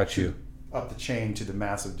 I got you. Up the chain to the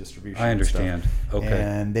massive distribution. I understand. Okay.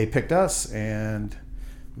 And they picked us, and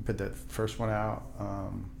we put that first one out.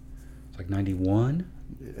 It's like 91.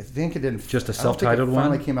 I think it didn't. Just a self-titled one.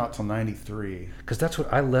 Finally came out till 93. Because that's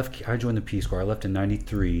what I left. I joined the Peace Corps. I left in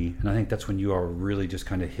 93, and I think that's when you all were really just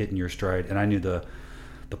kind of hitting your stride. And I knew the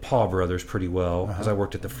Paul brothers pretty well because I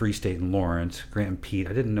worked at the Free State in Lawrence. Grant and Pete.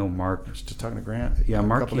 I didn't know Mark. I was just talking to Grant. Yeah,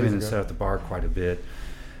 Mark came in and sat at the bar quite a bit.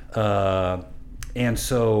 And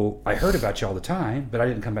so I heard about you all the time, but I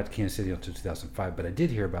didn't come back to Kansas City until 2005. But I did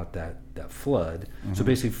hear about that flood. So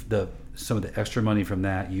basically, some of the extra money from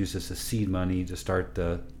that used as the seed money to start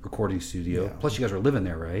the recording studio. Yeah. Plus, you guys were living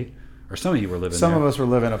there, right? Or some of you were living there. Some of us were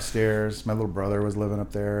living upstairs. My little brother was living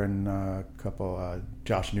up there, and a couple,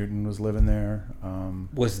 Josh Newton was living there.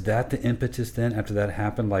 Was that the impetus then after that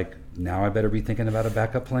happened? Like, now I better be thinking about a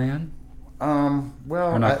backup plan?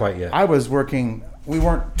 Well, or not quite yet. I was working. We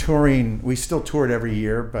weren't touring. We still toured every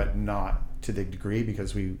year, but not to the degree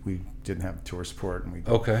because we didn't have tour support,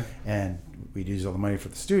 and we'd use all the money for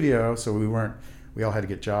the studio, so we weren't. We all had to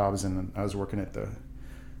get jobs, and I was working at the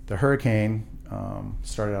Hurricane.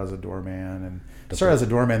 Started out as a doorman, and started as a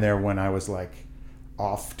doorman there when I was like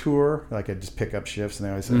off tour, like I'd just pick up shifts,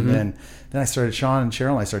 and then I started Sean and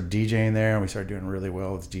Cheryl, and I started DJing there, and we started doing really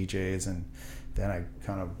well as DJs, and then I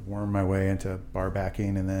kind of wormed my way into bar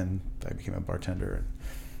backing, and then I became a bartender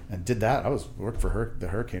and did that. I worked for the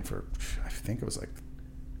Hurricane for, I think it was like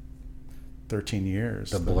 13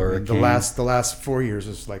 years. The Blur the last 4 years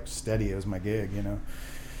was like steady. It was my gig,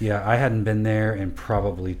 Yeah, I hadn't been there in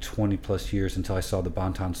probably 20 plus years until I saw the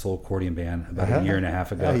Bonton Soul Accordion Band about a year and a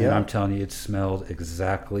half ago. And I'm telling you, it smelled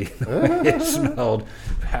exactly the way it smelled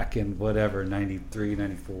back in 93,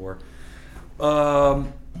 94.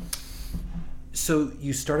 So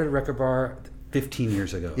you started a record bar 15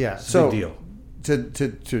 years ago. Yeah, it's a big deal.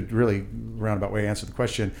 To really roundabout way answer the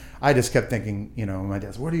question, I just kept thinking, my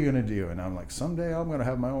dad's, what are you going to do? And I'm like, someday I'm going to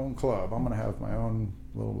have my own club. I'm going to have my own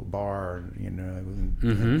little bar,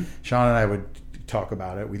 And Sean and I would talk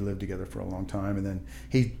about it. We lived together for a long time, and then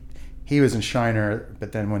he was in Shiner,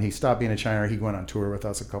 but then when he stopped being in Shiner, he went on tour with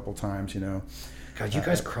us a couple times, God, you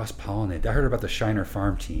guys cross-pollinate. I heard about the Shiner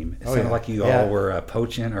Farm team. It sounded like you all were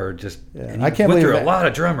poaching or just... Yeah. And I can't went through a lot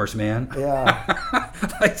of drummers, man. Yeah.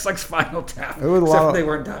 It's like Spinal Tap, it was except they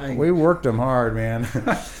weren't dying. We worked them hard, man.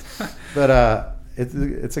 But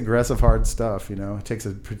it's aggressive, hard stuff, It takes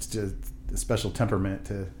a special temperament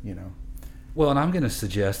to, Well, and I'm going to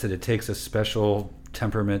suggest that it takes a special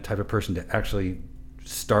temperament type of person to actually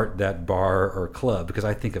start that bar or club, because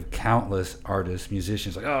I think of countless artists,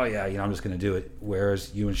 musicians, like, oh yeah, I'm just going to do it.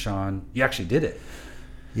 Whereas you and Sean, you actually did it.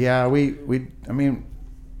 Yeah, we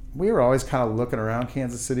were always kind of looking around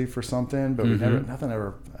Kansas City for something, but nothing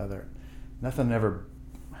ever.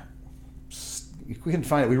 We couldn't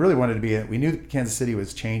find it. We really wanted to be. We knew that Kansas City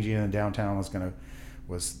was changing, and downtown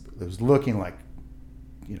was looking like,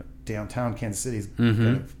 downtown Kansas City's going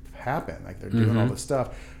to happen. Like they're doing all this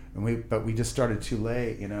stuff. But we just started too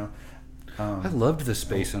late, I loved the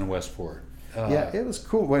space in Westport. Yeah, it was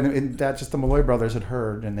cool. That just the Malloy brothers had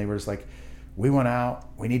heard, and they were just like, we went out.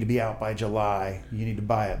 We need to be out by July. You need to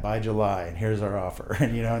buy it by July, and here's our offer.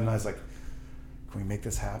 And and I was like, can we make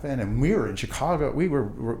this happen? And we were in Chicago.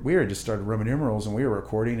 We had just started Roman Numerals, and we were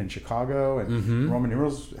recording in Chicago. And Roman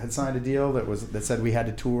Numerals had signed a deal that said we had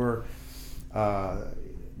to tour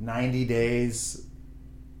 90 days,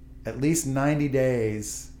 at least 90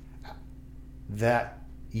 days that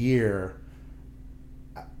year.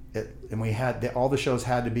 And we had all the shows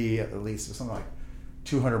had to be at least something like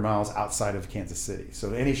 200 miles outside of Kansas City.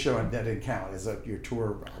 So any show that didn't count as your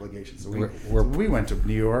tour obligation. So we went to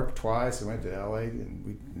New York twice. We went to LA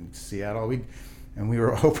and Seattle. And we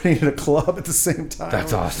were opening at a club at the same time.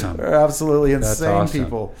 That's awesome. We're absolutely insane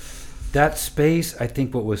people. That space, I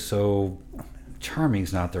think what was so charming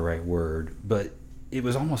is not the right word, but it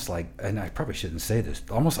was almost like, and I probably shouldn't say this,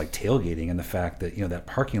 almost like tailgating in the fact that, that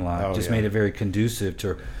parking lot made it very conducive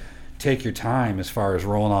to take your time as far as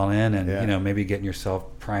rolling on in and, maybe getting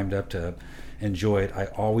yourself primed up to enjoy it. I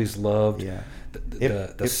always loved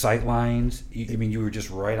the sight lines. You were just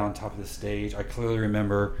right on top of the stage. I clearly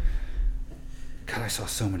remember, God, I saw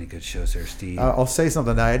so many good shows there, Steve. I'll say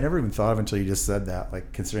something that I had never even thought of until you just said that,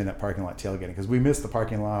 like considering that parking lot tailgating, because we missed the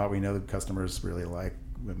parking lot. We know the customers really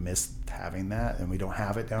we miss having that, and we don't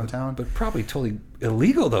have it downtown. But probably totally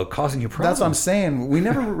illegal, though, causing you problems. That's what I'm saying. We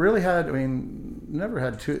never really had, never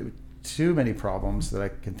had too many problems that I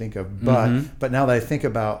can think of. But now that I think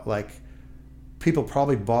about, like, people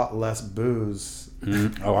probably bought less booze.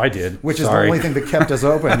 Oh, I did. Which is the only thing that kept us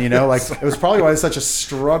open, Like, it was probably why it's such a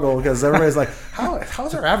struggle, because everybody's like,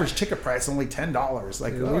 how's our average ticket price only $10?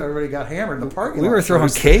 Like, everybody got hammered in the parking lot. We were throwing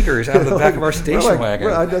kegers out of the back of our station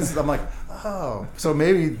wagon. I'm like, so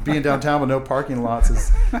maybe being downtown with no parking lots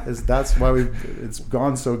is that's why it's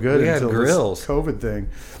gone so good until this COVID thing.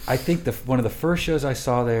 I think one of the first shows I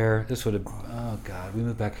saw there, we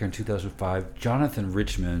moved back here in 2005. Jonathan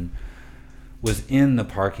Richman was in the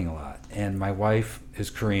parking lot, and my wife is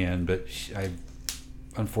Korean, but I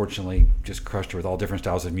unfortunately just crushed her with all different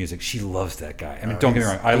styles of music. She loves that guy. Don't get me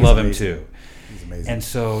wrong, I love him too. He's amazing. And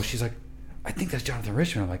so she's like, I think that's Jonathan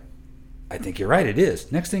Richman. I'm like, I think you're right, it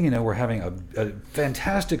is. Next thing you know, we're having a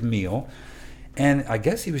fantastic meal, and I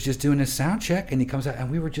guess he was just doing his sound check, and he comes out,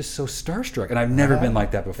 and we were just so starstruck, and I've never been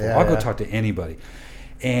like that before. I'll go talk to anybody.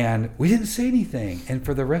 And we didn't say anything. And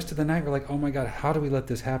for the rest of the night, we're like, oh my God, how do we let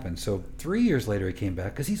this happen? So 3 years later, he came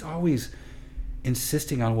back, because he's always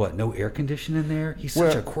insisting on no air conditioning in there. He's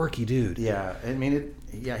such a quirky dude. Yeah,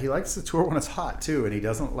 he likes to tour when it's hot too, and he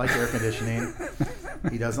doesn't like air conditioning.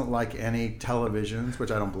 He doesn't like any televisions,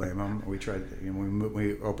 which I don't blame him. We tried, when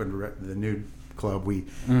we opened the new club, we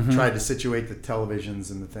tried to situate the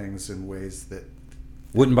televisions and the things in ways that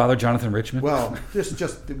wouldn't bother Jonathan Richman. Well,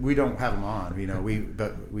 just we don't have them on,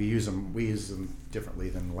 but we use them differently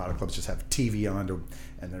than a lot of clubs. Just have TV on,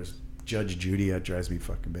 and there's Judge Judy. That drives me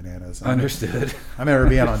fucking bananas. Understood. I remember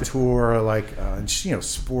being on tour, and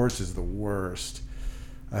sports is the worst.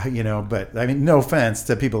 But no offense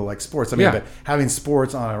to people who like sports. But having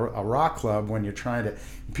sports on a rock club when you're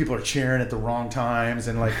people are cheering at the wrong times,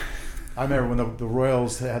 and like, I remember when the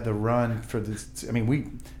Royals had the run for this.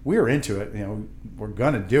 We were into it. We're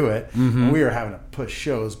gonna do it. And we were having to push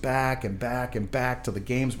shows back and back and back till the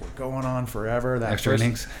games were going on forever. That extra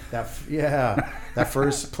innings. That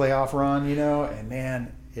first playoff run. And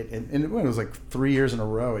man. And when it was like 3 years in a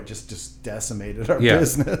row, it just decimated our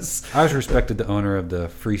business. I was respected the owner of the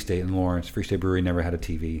Free State in Lawrence. Free State Brewery never had a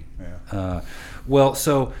TV. Yeah.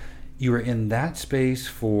 So you were in that space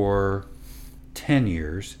for 10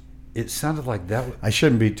 years. It sounded like that. I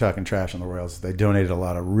shouldn't be talking trash on the Royals. They donated a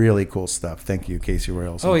lot of really cool stuff. Thank you, Casey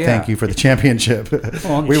Royals. Oh, yeah. Thank you for the championship.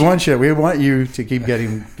 We want you. We want you to keep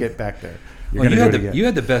get back there. You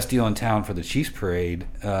had the best deal in town for the Chiefs Parade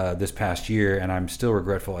this past year, and I'm still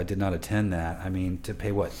regretful I did not attend that. To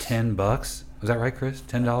pay what, $10? Was that right, Chris?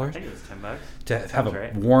 $10? I think it was $10. To have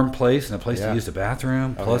a warm place and a place to use the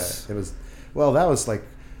bathroom. Plus, it was. Well, that was like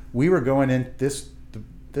we were going in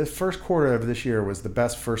the first quarter of this year was the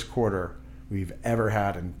best first quarter we've ever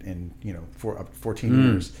had in 14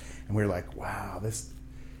 years, and we were like, wow, this.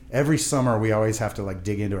 Every summer, we always have to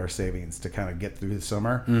dig into our savings to kind of get through the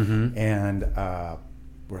summer, and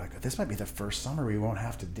we're like, this might be the first summer we won't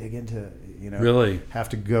have to dig into, really have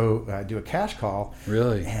to go do a cash call,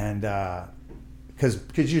 really, and because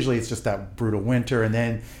usually it's just that brutal winter, and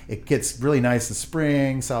then it gets really nice in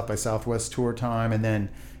spring, South by Southwest tour time, and then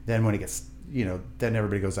when it gets, then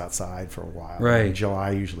everybody goes outside for a while. Right. And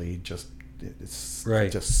July usually it just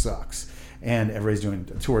sucks, and everybody's doing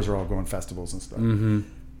tours are all going festivals and stuff. Mm-hmm.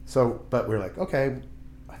 So, but we're like, okay,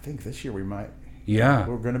 I think this year we might. Yeah.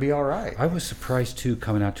 We're going to be all right. I was surprised, too,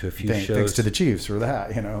 coming out to a few shows. Thanks to the Chiefs for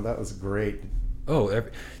that. That was great. Oh,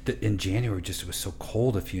 in January, it was so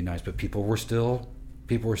cold a few nights, but people were still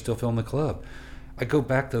filling the club. I go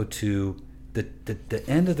back though to the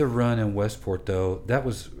end of the run in Westport though. That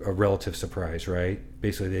was a relative surprise, right?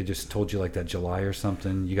 Basically, they just told you like that July or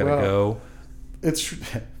something. You got to go. It's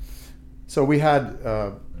so we had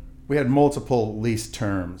multiple lease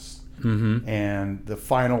terms, and the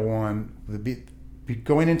final one,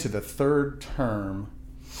 going into the third term,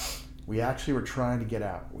 we actually were trying to get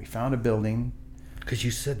out. We found a building. Because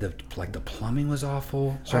you said the plumbing was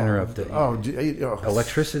awful. Sorry to interrupt.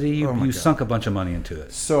 Electricity, you sunk a bunch of money into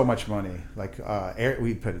it. So much money. Like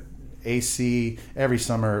we put AC every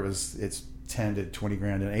summer. It's $10 to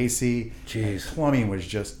 $20,000 in AC. Jeez. Plumbing was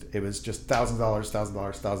just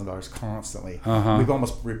 $1,000 constantly. We've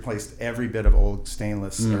almost replaced every bit of old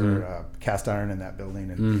stainless or cast iron in that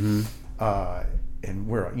building, and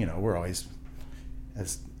we're always,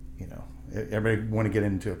 as you know, everybody want to get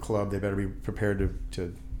into a club, they better be prepared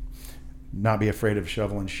to not be afraid of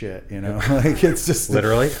shoveling shit. Like it's just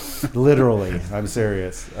literally. I'm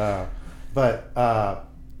serious, but.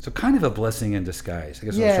 So kind of a blessing in disguise, I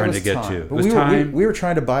guess. I was trying to get to. It was time. We were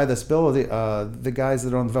trying to buy this building. The guys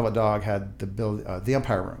that owned the Velvet Dog had the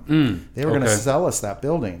Empire Room. They were going to sell us that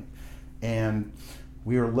building, and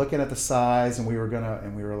we were looking at the size, and we were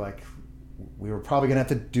probably gonna have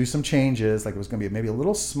to do some changes. Like it was gonna be maybe a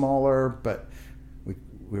little smaller, but we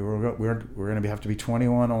were gonna have to be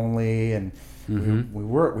 21 only, and we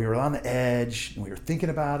were on the edge, and we were thinking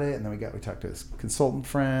about it, and then we talked to this consultant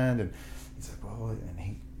friend, and he's like, well,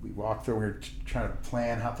 and we walked through. We were trying to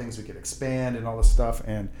plan how things we could expand and all this stuff,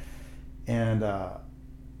 and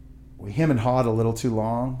we him and hawed a little too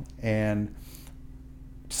long, and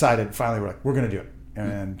decided finally we're going to do it,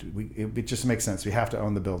 and it just makes sense. We have to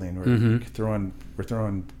own the building. We're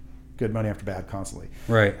throwing good money after bad constantly,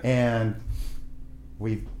 right? And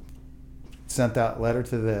we sent that letter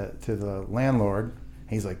to the landlord.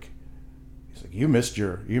 He's like, you missed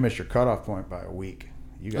your cutoff point by a week.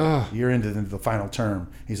 You're into the final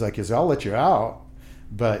term. He's like, I'll let you out,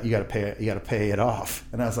 but you got to pay it off.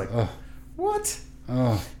 And I was like, what?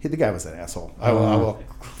 The guy was an asshole. I will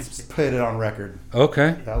put it on record.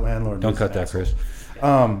 Okay. That landlord. Don't cut that, Chris.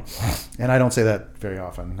 And I don't say that very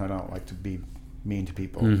often. I don't like to be mean to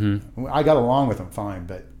people. I got along with him fine,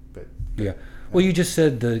 but yeah. Well, you just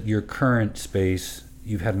said that your current space,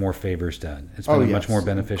 you've had more favors done. It's been much more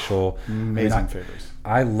beneficial. Amazing favors.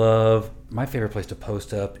 I love, my favorite place to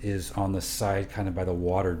post up is on the side, kind of by the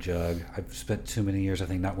water jug. I've spent too many years, I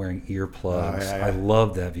think, not wearing earplugs. I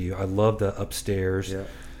love that view. I love the upstairs. Yeah.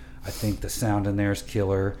 I think the sound in there is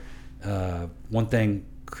killer. One thing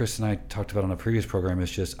Chris and I talked about on a previous program is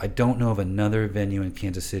just, I don't know of another venue in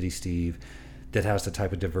Kansas City, Steve, that has the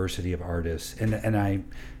type of diversity of artists. And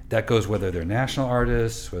that goes whether they're national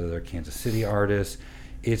artists, whether they're Kansas City artists.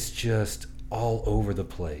 It's just all over the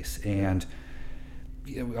place. And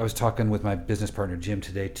I was talking with my business partner Jim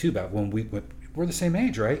today too about when we're the same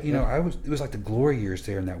age, right? It was like the glory years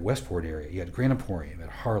there in that Westport area. You had Grand Emporium, you had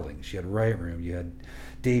Harlings, you had Riot Room, you had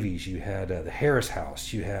Davies, you had the Harris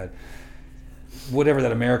House, you had whatever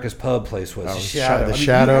that America's Pub place was. Shadow. The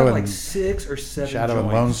Shadow and like 6 or 7 Shadow joints.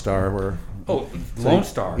 And Lone Star were. Lone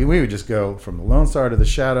Star. We would just go from the Lone Star to the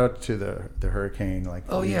Shadow to the Hurricane.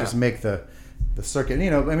 Just make the circuit.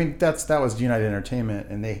 That was United Entertainment,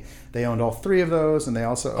 and they owned all 3 of those, and they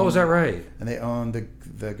also owned, is that right? And they owned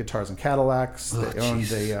the Guitars and Cadillacs. They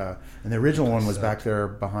owned and the original one was back there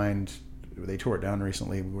behind. They tore it down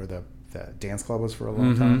recently, where the dance club was for a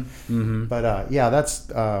long time. But that's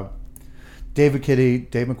Dave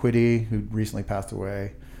McQuitty, who recently passed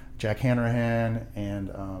away, Jack Hanrahan,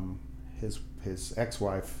 and his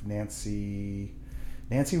ex-wife Nancy.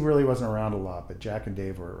 Nancy really wasn't around a lot, but Jack and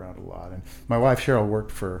Dave were around a lot. And my wife Cheryl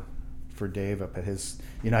worked for Dave up at his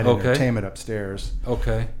United Entertainment upstairs.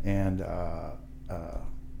 Okay. And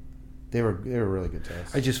they were really good to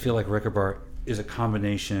us. I just feel like Record Bar is a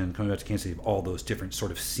combination, coming back to Kansas City, of all those different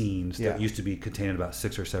sort of scenes that used to be contained in about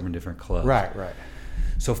 6 or 7 different clubs. Right.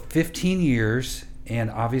 So 15 years,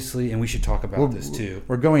 and obviously, and we should talk about this too.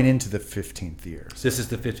 We're going into the 15th year. So. This is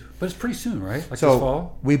the 15th, but it's pretty soon, right? Like so this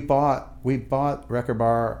fall? We bought Record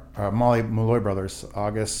Bar, Malloy Brothers,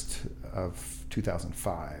 August of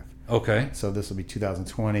 2005. Okay. So this will be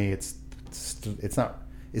 2020. It's not.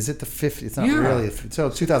 Is it the 50th? It's not really.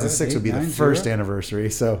 So 2006 would be the first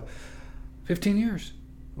anniversary. So 15 years.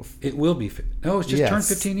 It will be. No, it's just turned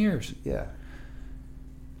 15 years. Yeah.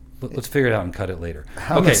 Let's figure it out and cut it later.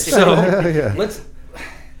 Okay, so let's.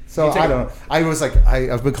 So I don't know. I was like,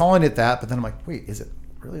 I've been calling it that, but then I'm like, wait, is it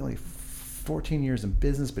really only 14 years in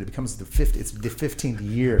business? But it becomes the 50th. It's the 15th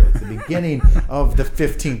year. It's the beginning of the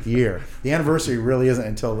 15th year. The anniversary really isn't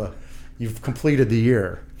until you've completed the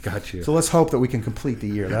year. Got you. So let's hope that we can complete the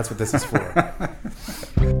year. That's what this is for.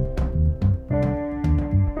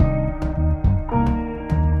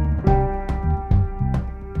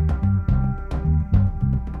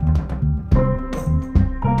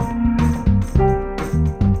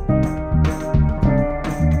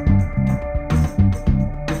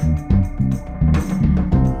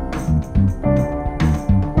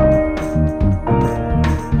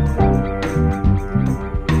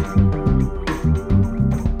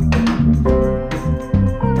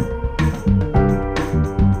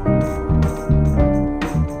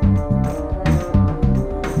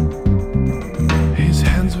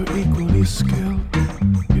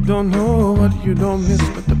 You don't miss,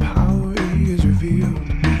 but the power is revealed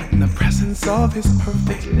in the presence of his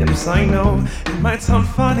perfect lips. I know it might sound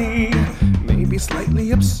funny, maybe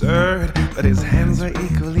slightly absurd, but his hands are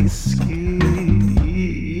equally skilled.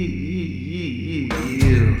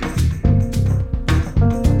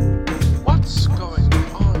 What's going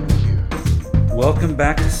on here? Welcome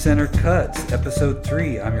back to Center Cuts, Episode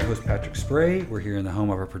 3. I'm your host, Patrick Spray. We're here in the home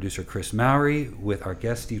of our producer, Chris Mowry, with our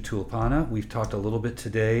guest, Steve Tulipana. We've talked a little bit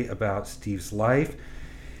today about Steve's life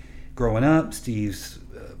growing up, Steve's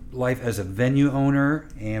life as a venue owner,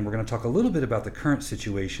 and we're going to talk a little bit about the current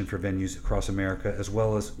situation for venues across America, as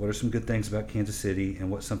well as what are some good things about Kansas City and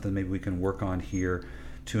what's something maybe we can work on here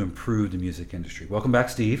to improve the music industry. Welcome back,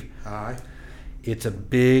 Steve. Hi. It's a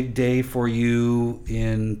big day for you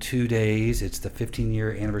in 2 days. It's the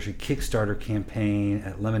 15-year anniversary Kickstarter campaign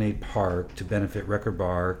at Lemonade Park to benefit Record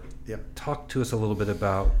Bar. Yep. Talk to us a little bit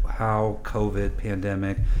about how COVID,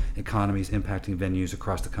 pandemic, economy is impacting venues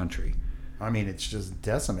across the country. I mean, it's just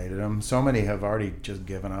decimated them. So many have already just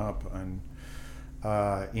given up. And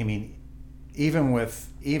I mean, even with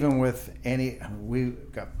any, we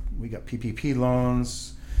got PPP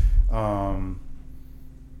loans.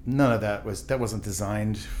 None of that wasn't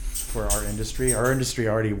designed for our industry. Our industry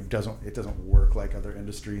already doesn't work like other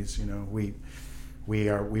industries. You know, we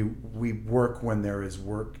work when there is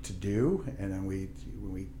work to do, and then we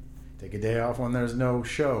take a day off when there's no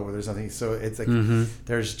show or there's nothing. So it's like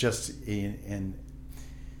there's just you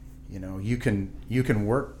know, you can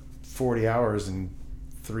work 40 hours in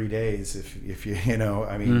 3 days if you know,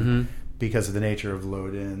 I mean, because of the nature of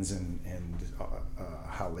load-ins and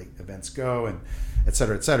how late events go and et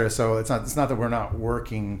cetera, et cetera. So it's not that we're not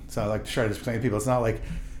working. So I like to try to explain to people, it's not like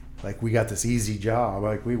we got this easy job.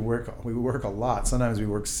 Like we work a lot. Sometimes we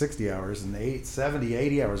work 60 hours and 70,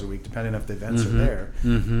 80 hours a week, depending if the events are there.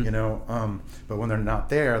 You know, but when they're not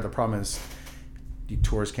there, the problem is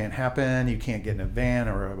tours can't happen. You can't get in a van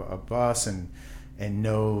or a bus and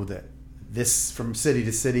know that this, from city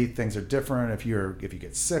to city, things are different. If you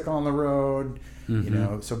get sick on the road, you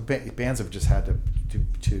know, so bands have just had to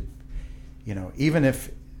you know, even if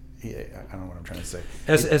I don't know what I'm trying to say.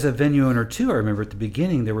 As a venue owner too, I remember at the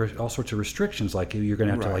beginning there were all sorts of restrictions, like you're going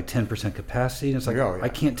to have to like 10% capacity, and it's like I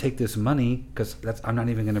can't take this money because I'm not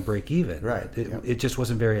even going to break even. Right. It just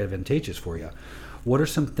wasn't very advantageous for you. What are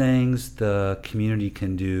some things the community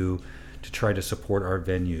can do to try to support our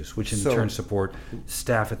venues, which in turn support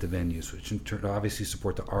staff at the venues, which in turn obviously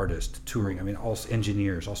support the artists, touring, I mean, all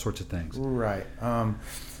engineers, all sorts of things. Right. I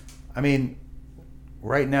mean,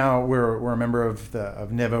 right now we're a member of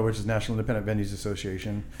NIVA, which is National Independent Venues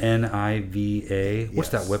Association. NIVA. What's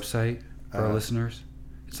that website for our listeners?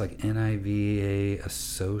 It's like NIVA.org.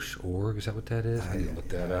 Is that what that is? I need to look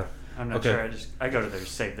that up. I'm not sure. I go to their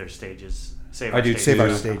Save Their Stages. Save Our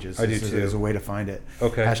Stages. I do too. There's a way to find it.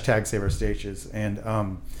 Okay. # Save Our Stages. And you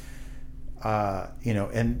know,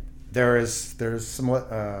 and there's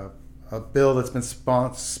somewhat a bill that's been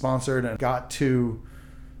sponsored and got to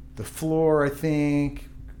the floor, I think,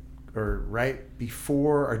 or right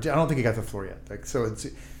before, or I don't think it got to the floor yet. Like, so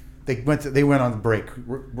they went on the break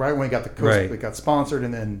right when it got the coast. Right. It got sponsored,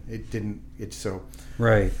 and then it didn't. So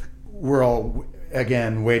right. We're all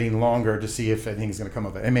again waiting longer to see if anything's going to come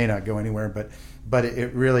of it. It may not go anywhere, but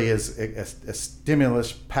it really is a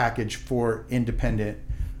stimulus package for independent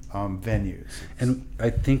venues. And I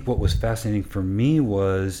think what was fascinating for me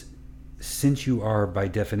was, since you are by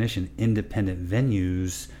definition independent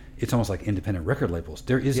venues, it's almost like independent record labels.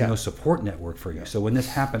 There is no support network for you. Yeah. So when this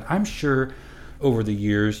happened, I'm sure over the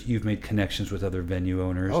years you've made connections with other venue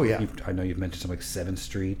owners. Oh yeah. I know you've mentioned something like 7th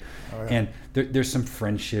Street. Oh, yeah. And there's some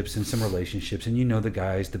friendships and some relationships, and you know the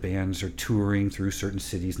guys, the bands are touring through certain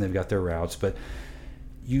cities and they've got their routes, but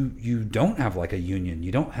you don't have like a union.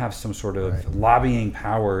 You don't have some sort of lobbying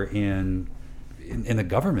power in the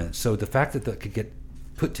government. So the fact that could get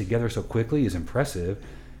put together so quickly is impressive,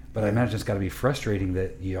 but I imagine it's got to be frustrating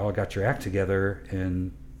that you all got your act together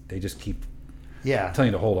and they just keep Yeah. telling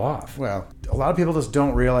you to hold off. Well, a lot of people just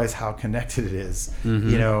don't realize how connected it is. Mm-hmm.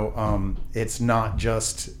 You know, it's not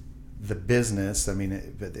just the business. I mean,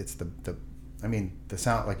 it's the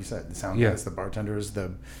sound, like you said, the sound guys, the bartenders,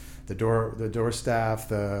 the door staff,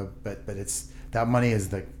 but it's that money is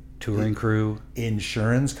the touring crew.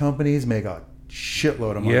 Insurance companies make a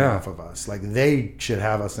shitload of money off of us. Like, they should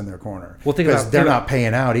have us in their corner. Well, because they're not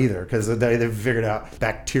paying out either, because they've figured out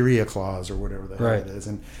bacteria clause or whatever the hell it is.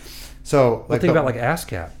 And so, think about like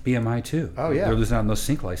ASCAP, BMI too. Oh yeah, they're losing out on those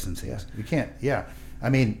sync licenses. Yeah, you can't. Yeah, I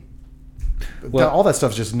mean, all that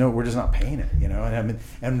stuff's just we're just not paying it, you know. And I mean,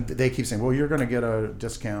 and they keep saying, well, you're going to get a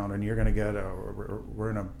discount, and you're going to get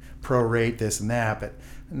we're going to prorate this and that, but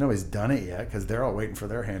nobody's done it yet because they're all waiting for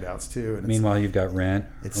their handouts too. And meanwhile, you've got rent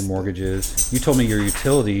or mortgages. You told me your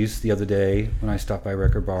utilities the other day when I stopped by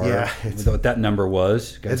Record Bar. Yeah, what that number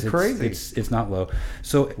was. It's crazy. It's not low.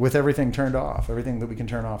 So with everything turned off, everything that we can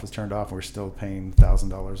turn off is turned off, and we're still paying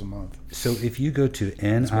 $1,000 a month. So if you go to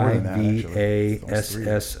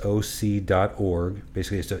nivassoc.org,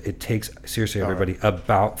 basically it takes seriously everybody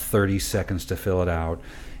about 30 seconds to fill it out,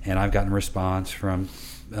 and I've gotten a response from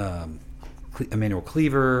Emmanuel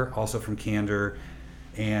Cleaver, also from Candor,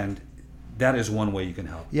 and that is one way you can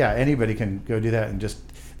help. Yeah, anybody can go do that, and just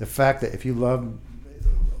the fact that if you love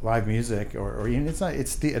live music or it's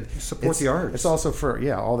support the arts. It's also for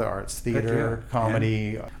all the arts, theater,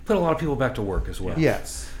 comedy. And put a lot of people back to work as well.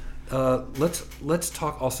 Yes. Let's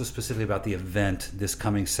talk also specifically about the event this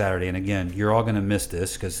coming Saturday. And again, you're all going to miss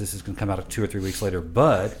this because this is going to come out 2 or 3 weeks later,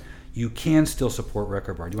 but you can still support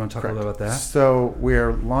Record Bar. Do you want to talk a little bit about that? So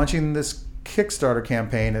we're launching this Kickstarter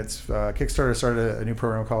campaign. It's Kickstarter started a new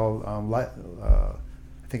program called I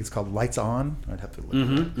think it's called Lights On. I'd have to look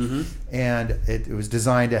it up. And it was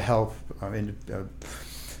designed to help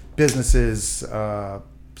businesses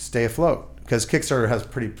stay afloat, because Kickstarter has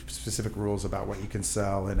pretty specific rules about what you can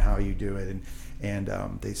sell and how you do it. And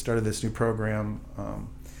they started this new program,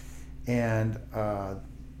 and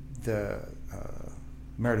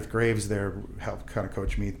Meredith Graves there helped kind of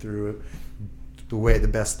coach me through the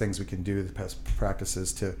best things we can do, the best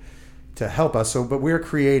practices to help us. So, but we're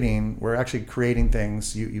actually creating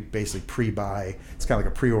things. You basically pre-buy. It's kind of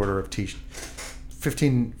like a pre-order of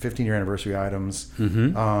 15-year anniversary items.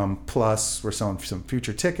 Plus, we're selling some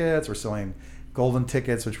future tickets. We're selling golden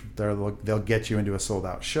tickets, which they'll get you into a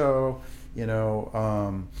sold-out show. You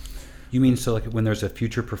know. You mean so like when there's a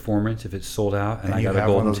future performance, if it's sold out and I got a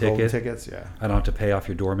golden tickets, yeah, I don't have to pay off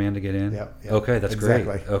your doorman to get in? Yeah. Okay, that's great.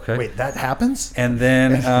 Okay. Wait, that happens? And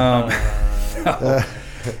then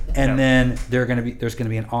then there's going to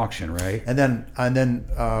be an auction, right? And then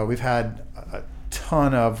we've had a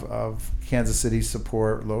ton of Kansas City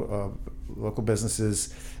support, local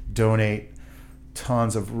businesses donate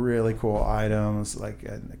tons of really cool items like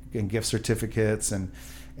and gift certificates and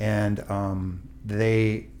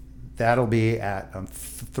that'll be at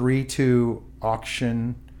 32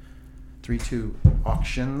 auctions.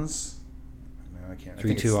 No, I can't.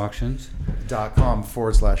 32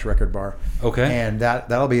 auctions.com/record bar. Okay. And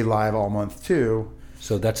that'll be live all month too.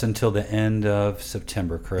 So that's until the end of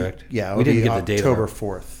September, correct? Yeah, we didn't get the date. October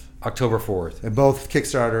 4th. October 4th. And both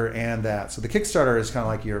Kickstarter and that. So the Kickstarter is kind of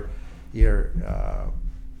like your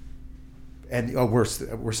we're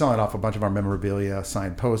selling off a bunch of our memorabilia,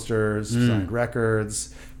 signed posters, signed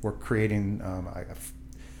records. We're creating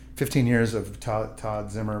 15 years of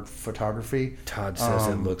Todd Zimmer photography. Todd says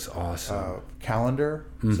it looks awesome. Calendar.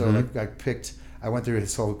 So I went through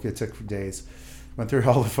his whole, it took days, went through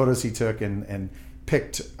all the photos he took and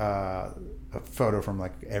picked a photo from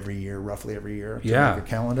like roughly every year. To make a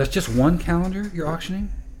calendar. That's just one calendar you're auctioning?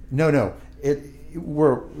 No. This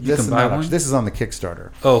is on the Kickstarter.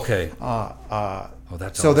 Oh, okay.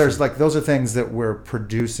 That's so awesome. There's like those are things that we're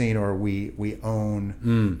producing or we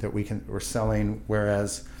own that we're selling,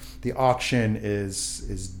 whereas the auction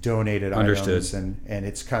is donated items and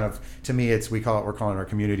it's kind of, to me we're calling it our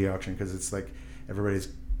community auction because it's like everybody's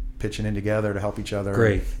pitching in together to help each other.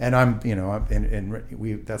 Great. And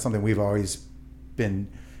that's something we've always been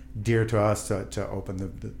dear to us to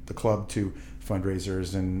open the club to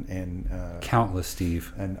fundraisers and countless,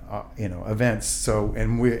 Steve, and events. So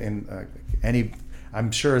I'm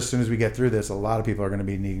sure as soon as we get through this, a lot of people are going to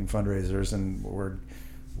be needing fundraisers, and we're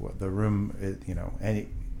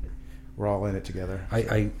all in it together.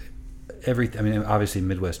 Obviously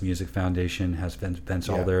Midwest Music Foundation has events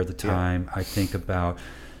all there at the time. I think about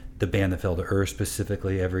the Band That Fell to Earth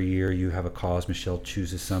specifically. Every year you have a cause. Michelle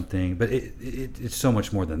chooses something, but it's so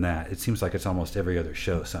much more than that. It seems like it's almost every other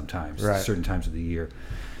show sometimes, right. Certain times of the year.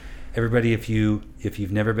 Everybody, if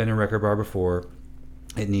you've never been in a Record Bar before,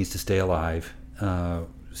 it needs to stay alive.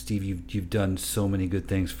 Steve, you've done so many good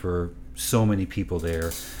things for so many people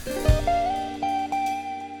there.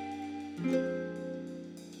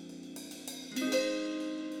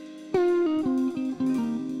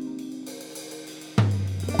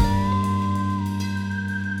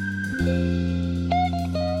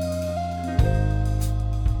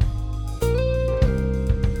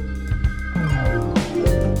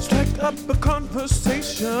 A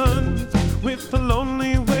conversation with a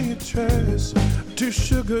lonely waitress. 2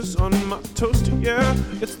 sugars on my toast, yeah.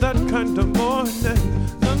 It's that kind of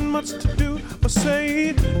morning. Not much to do or say.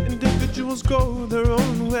 Individuals go their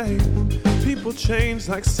own way. People change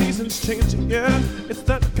like seasons change, yeah. It's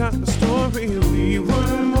that kind of story. We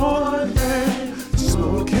were more than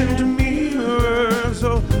smoke and mirrors.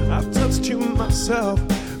 Oh, I touched you myself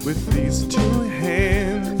with these 2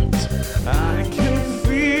 hands. I can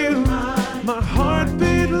feel my heart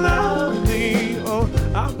beat loudly. Oh,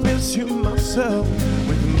 I miss you myself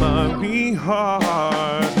with my wee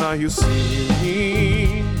heart. Now you see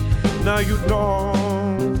me, now you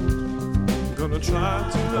don't. Gonna try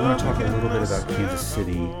to. I want to talk a little bit about Kansas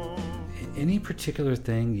City. Any particular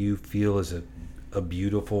thing you feel is a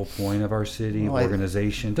beautiful point of our city,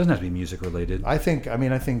 organization? It doesn't have to be music related. I think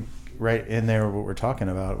right in there, what we're talking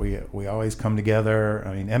about, we always come together.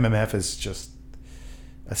 I mean, MMF is just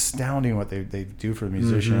astounding what they do for the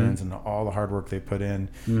musicians and all the hard work they put in.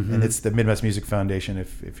 And it's the Midwest Music Foundation,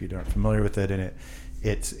 if you aren't familiar with it. And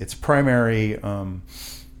its primary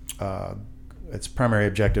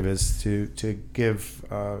objective is to give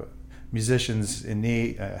musicians in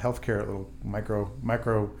need healthcare, little micro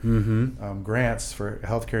grants for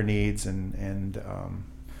healthcare needs, and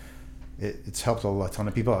it's helped a ton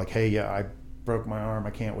of people. Like, hey, yeah, I broke my arm,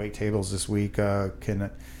 I can't wait tables this week.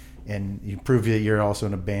 And you prove that you're also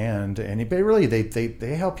in a band, and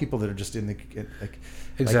they help people that are just in the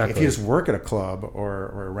exactly. Like if you just work at a club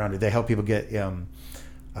or around it, they help people get. I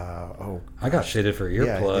got fitted for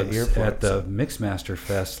earplugs at the Mixmaster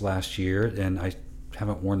Fest last year, and I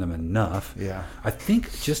haven't worn them enough. Yeah, I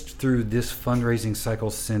think just through this fundraising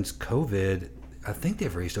cycle since COVID, I think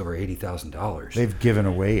they've raised over $80,000. They've given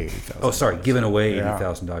away $80,000. Oh, sorry, given away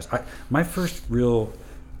 $80,000. My first real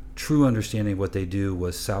true understanding of what they do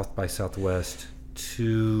was South by Southwest,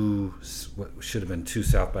 what should have been 2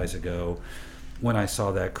 South bys ago, when I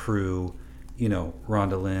saw that crew,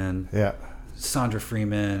 Rhonda Lynn, Sandra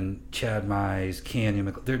Freeman, Chad Mize,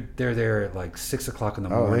 Canyon, they're there at like 6 o'clock in the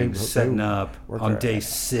morning, setting up on day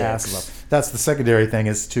 6. That's the secondary thing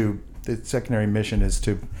the secondary mission is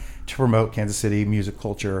to promote Kansas City music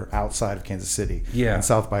culture outside of Kansas City. Yeah. And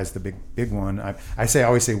South by is the big one. I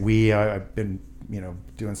always say we. I've been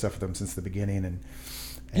doing stuff with them since the beginning. And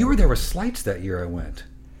you were there with Slights that year I went.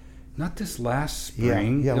 Not this last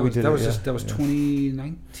spring. Yeah, that was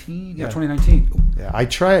 2019. Yeah, 2019. Yeah, I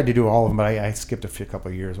tried to do all of them, but I skipped a couple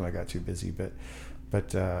of years when I got too busy. But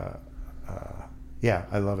I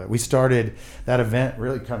love it. We started that event.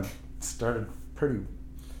 Really kind of started pretty.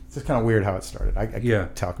 It's just kind of weird how it started. I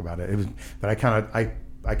can't talk about it. It was, but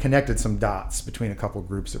I connected some dots between a couple of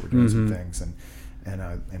groups that were doing some things, and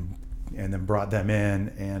then brought them in,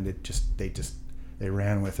 and they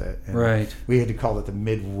ran with it. And right. We had to call it the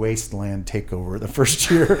Mid-Wasteland Takeover the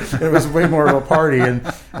first year. It was way more of a party, and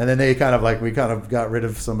then we kind of got rid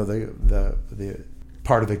of some of the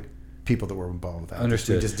part of the people that were involved with that.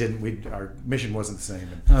 Understood. We just didn't. Our mission wasn't the same.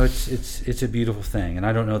 No, it's a beautiful thing, and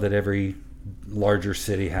I don't know that every larger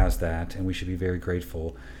city has that, and we should be very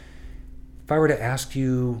grateful. If I were to ask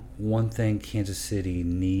you one thing Kansas City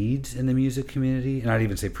needs in the music community, and I'd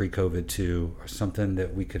even say pre-COVID too, or something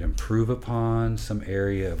that we could improve upon, some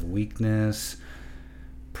area of weakness,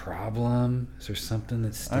 problem, is there something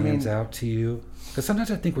that stands out to you? Because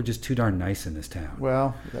sometimes I think we're just too darn nice in this town.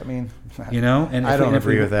 Well, I mean, and I don't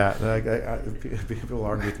agree with that. People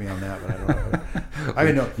argue with me on that, but I don't. I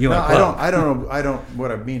mean, I don't.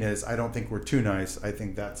 What I mean is, I don't think we're too nice. I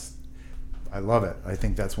think I love it. I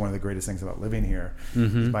think that's one of the greatest things about living here,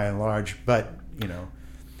 by and large. But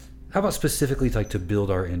how about specifically to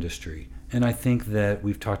build our industry? And I think that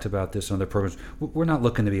we've talked about this on other programs. We're not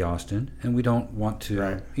looking to be Austin, and we don't want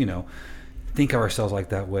to, think of ourselves like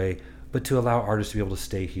that way. But to allow artists to be able to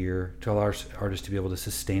stay here, to allow artists to be able to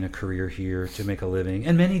sustain a career here, to make a living,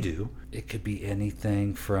 and many do. It could be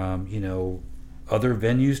anything from other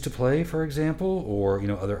venues to play, for example, or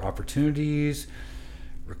other opportunities.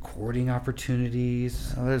 Recording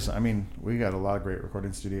opportunities. We got a lot of great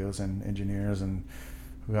recording studios and engineers, and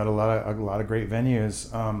we got a lot of great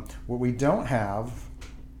venues. What we don't have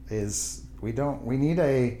is we need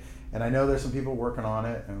And I know there's some people working on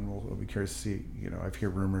it, and we'll be curious to see. I've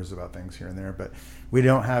heard rumors about things here and there, but we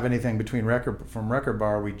don't have anything between from Record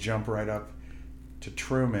Bar. We jump right up to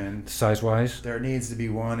Truman. Size-wise, there needs to be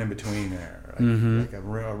one in between there, like a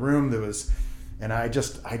room that was. And I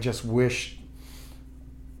just wish.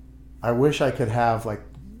 I wish I could have like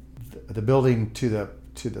the building to the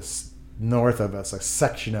north of us, a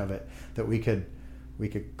section of it that we could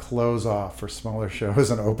close off for smaller shows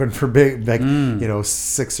and open for big 600 or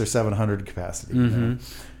 700 capacity.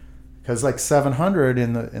 Because like 700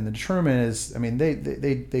 in the Truman is, I mean,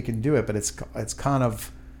 they can do it, but it's kind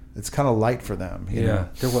of light for them. You know?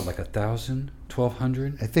 They're what, like 1,000,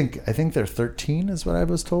 1,200? I think they're 13 is what I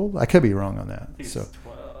was told. I could be wrong on that.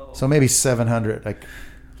 So maybe 700. Like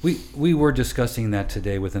we were discussing that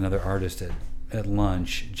today with another artist at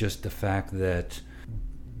lunch. Just the fact that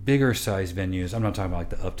bigger size venues, I'm not talking about like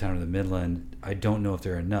the Uptown or the Midland, I don't know if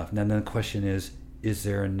they're enough. Now the question is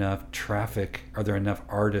there enough traffic? Are there enough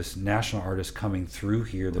artists, national artists coming through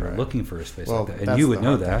here that are looking for a space like that? And you would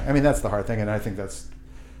know that. I mean, that's the hard thing, and I think that's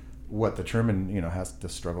what the Truman, has to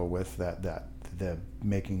struggle with, that the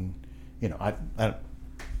making, I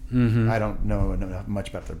don't know much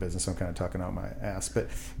about their business. So I'm kind of talking out my ass, but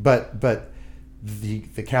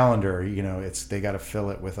the calendar, they got to fill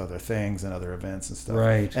it with other things and other events and stuff.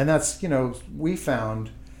 Right. And that's, we found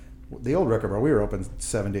the old Record Bar, we were open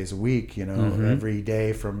 7 days a week, every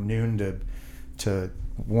day from noon to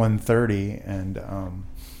 1:30, and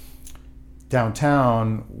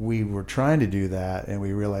downtown we were trying to do that, and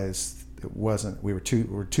we realized it wasn't. We were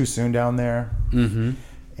too soon down there,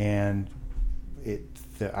 and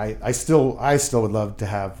I still would love to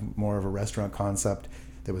have more of a restaurant concept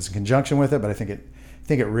that was in conjunction with it, but I think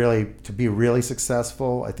it really, to be really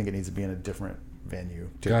successful, I think it needs to be in a different venue.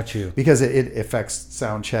 Got you. Because it affects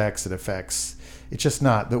sound checks. It's just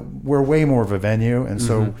not. We're way more of a venue, and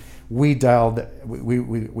so we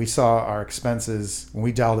saw our expenses when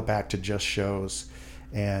we dialed it back to just shows,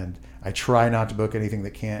 and I try not to book anything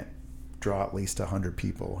that can't draw at least 100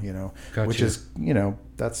 people. Got which you. is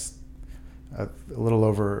that's a little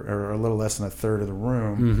over or a little less than a third of the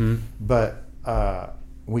room, but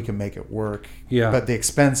we can make it work. Yeah. But the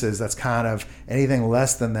expenses, that's kind of anything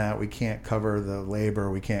less than that, we can't cover the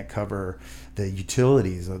labor, we can't cover the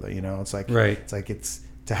utilities of the, it's like right. It's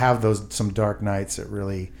to have some dark nights. It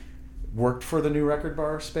really worked for the new Record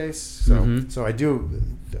Bar space. So I do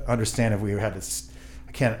understand if we had to.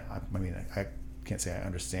 I can't say I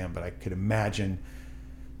understand, but I could imagine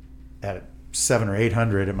at 700 or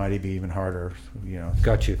 800 it might be even harder.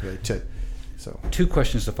 Got you. So 2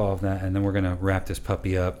 questions to follow up that, and then we're going to wrap this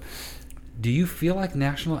puppy up. Do you feel like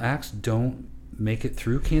national acts don't make it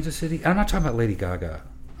through Kansas City? I'm not talking about Lady Gaga.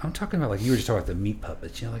 I'm talking about, like, you were just talking about the Meat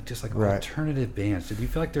Puppets, right. Alternative bands. Do you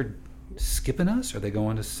feel like they're skipping us? Are they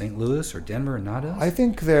going to St. Louis or Denver and not us? I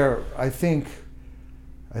think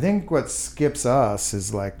what skips us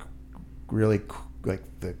is like really like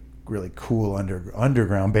the really cool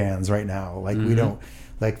underground bands right now. Like we don't.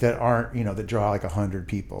 Like that aren't, that draw like 100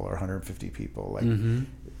 people or 150 people. Like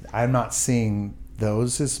I'm not seeing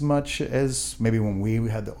those as much as maybe when we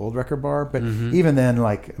had the old Record Bar. But even then,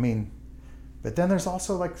 but then there's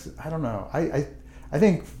also like, I don't know. I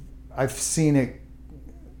think I've seen it.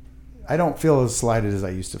 I don't feel as slighted as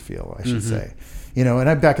I used to feel, I should say.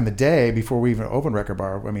 And back in the day, before we even opened Record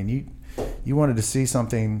Bar, I mean, you wanted to see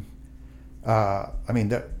something,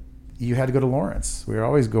 you had to go to Lawrence. We were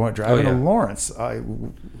always driving to Lawrence.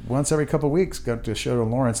 Once every couple of weeks, go to a show to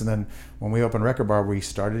Lawrence. And then when we opened Record Bar, we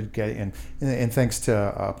started getting, and thanks to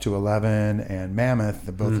Up to 11 and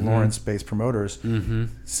Mammoth, both Lawrence-based promoters,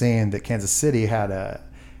 seeing that Kansas City had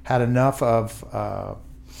enough of.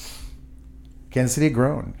 Kansas City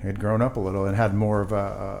had grown up a little and had more of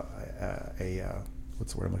a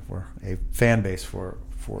what's the word I'm looking for? A fan base for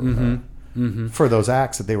those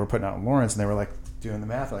acts that they were putting out in Lawrence, and they were like doing the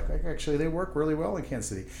math, like actually they work really well in Kansas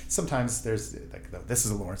City. Sometimes there's like, this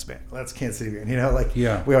is a Lawrence band, well, that's Kansas City band,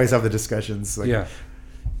 we always have the discussions.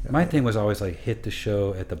 My thing was always like hit the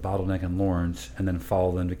show at the Bottleneck in Lawrence and then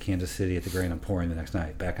follow them to Kansas City at the Grand Emporium the next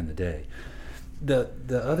night. Back in the day, the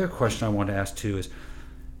other question I wanted to ask too is,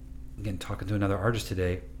 again, talking to another artist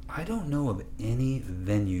today, I don't know of any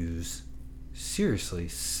venues seriously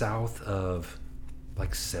south of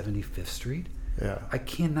like 75th Street. Yeah, I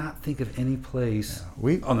cannot think of any place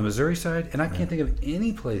on the Missouri side, and I can't think of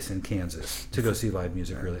any place in Kansas to go see live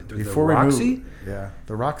music. Really, the Roxy.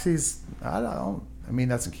 The Roxy's. I mean,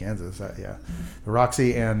 that's in Kansas. The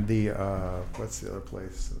Roxy and the what's the other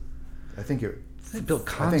place? I think They built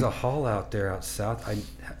Kanza Hall out there out south.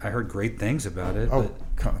 I heard great things about it. Oh,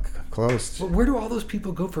 close. But where do all those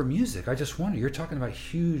people go for music? I just wonder. You're talking about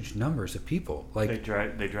huge numbers of people. Like they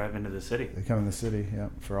drive into the city. They come in the city, yeah,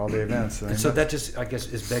 for all the events. And so that just, I guess,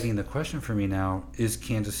 is begging the question for me now: is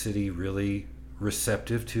Kansas City really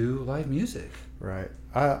receptive to live music? Right.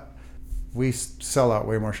 We sell out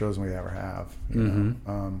way more shows than we ever have. You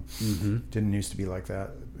know? Didn't used to be like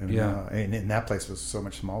that. And, and that place was so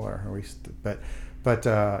much smaller. But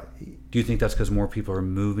do you think that's because more people are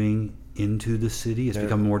moving into the city? It's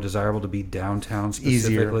become more desirable to be downtown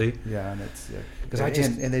specifically. Easier. Yeah, and it's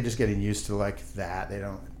and they're just getting used to like that.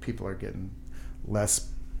 People are getting less.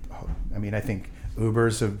 I mean, I think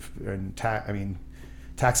Ubers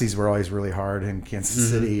taxis were always really hard in Kansas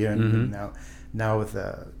City, and now with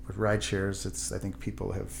ride shares, I think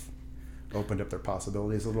people have opened up their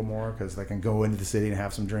possibilities a little more because they can go into the city and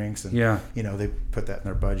have some drinks, and they put that in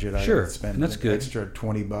their budget. Sure, I spend and that's good. Extra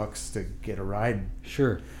 $20 to get a ride.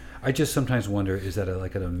 Sure. I just sometimes wonder, is that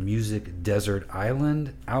like a music desert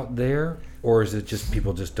island out there, or is it just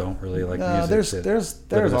people just don't really like music? There's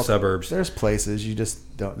in the suburbs. There's places you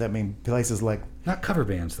just don't. I mean, places like not cover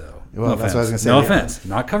bands though. Well, that's what I was going to say. No offense,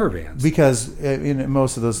 not cover bands. Because in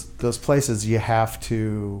most of those places, you have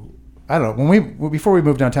to. I don't know. Before we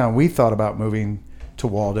moved downtown, we thought about moving to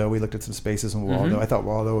Waldo. We looked at some spaces in Waldo. I thought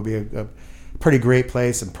Waldo would be a pretty great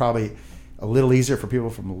place and probably a little easier for people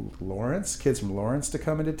from Lawrence, kids from Lawrence, to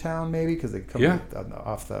come into town, maybe because they come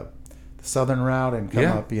off the southern route and come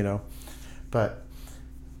up, But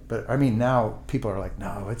I mean, now people are like,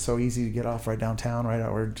 no, it's so easy to get off right downtown, right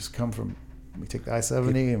out. We take the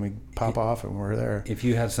I-70 and we pop off and we're there. If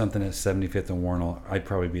you had something at 75th and Warnell, I'd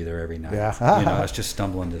probably be there every night. Yeah. That's just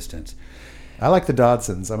stumbling distance. I like the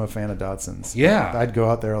Dodsons. I'm a fan of Dodsons. Yeah. I'd go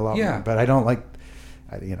out there a lot more, but I don't like,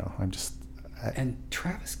 I'm just... And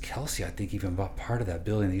Travis Kelce, I think, even bought part of that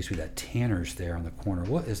building. There used to be that Tanner's there on the corner.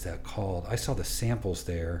 What is that called? I saw the samples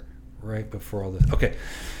there right before all this. Okay.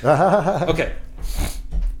 Okay.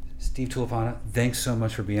 Steve Tulipana, thanks so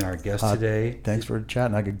much for being our guest today. Thanks for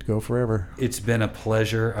chatting. I could go forever. It's been a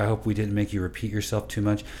pleasure. I hope we didn't make you repeat yourself too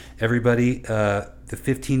much. Everybody, the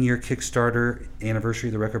 15-year Kickstarter anniversary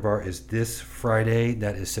of the Record Bar is this Friday.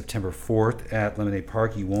 That is September 4th at Lemonade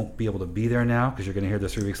Park. You won't be able to be there now because you're going to hear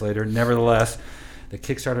this 3 weeks later. Nevertheless, the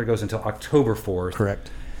Kickstarter goes until October 4th. Correct.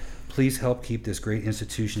 Please help keep this great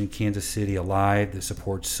institution in Kansas City alive that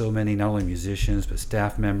supports so many, not only musicians, but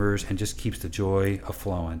staff members, and just keeps the joy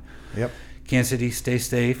a-flowing. Yep. Kansas City, stay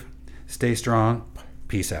safe, stay strong.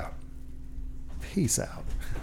 Peace out. Peace out.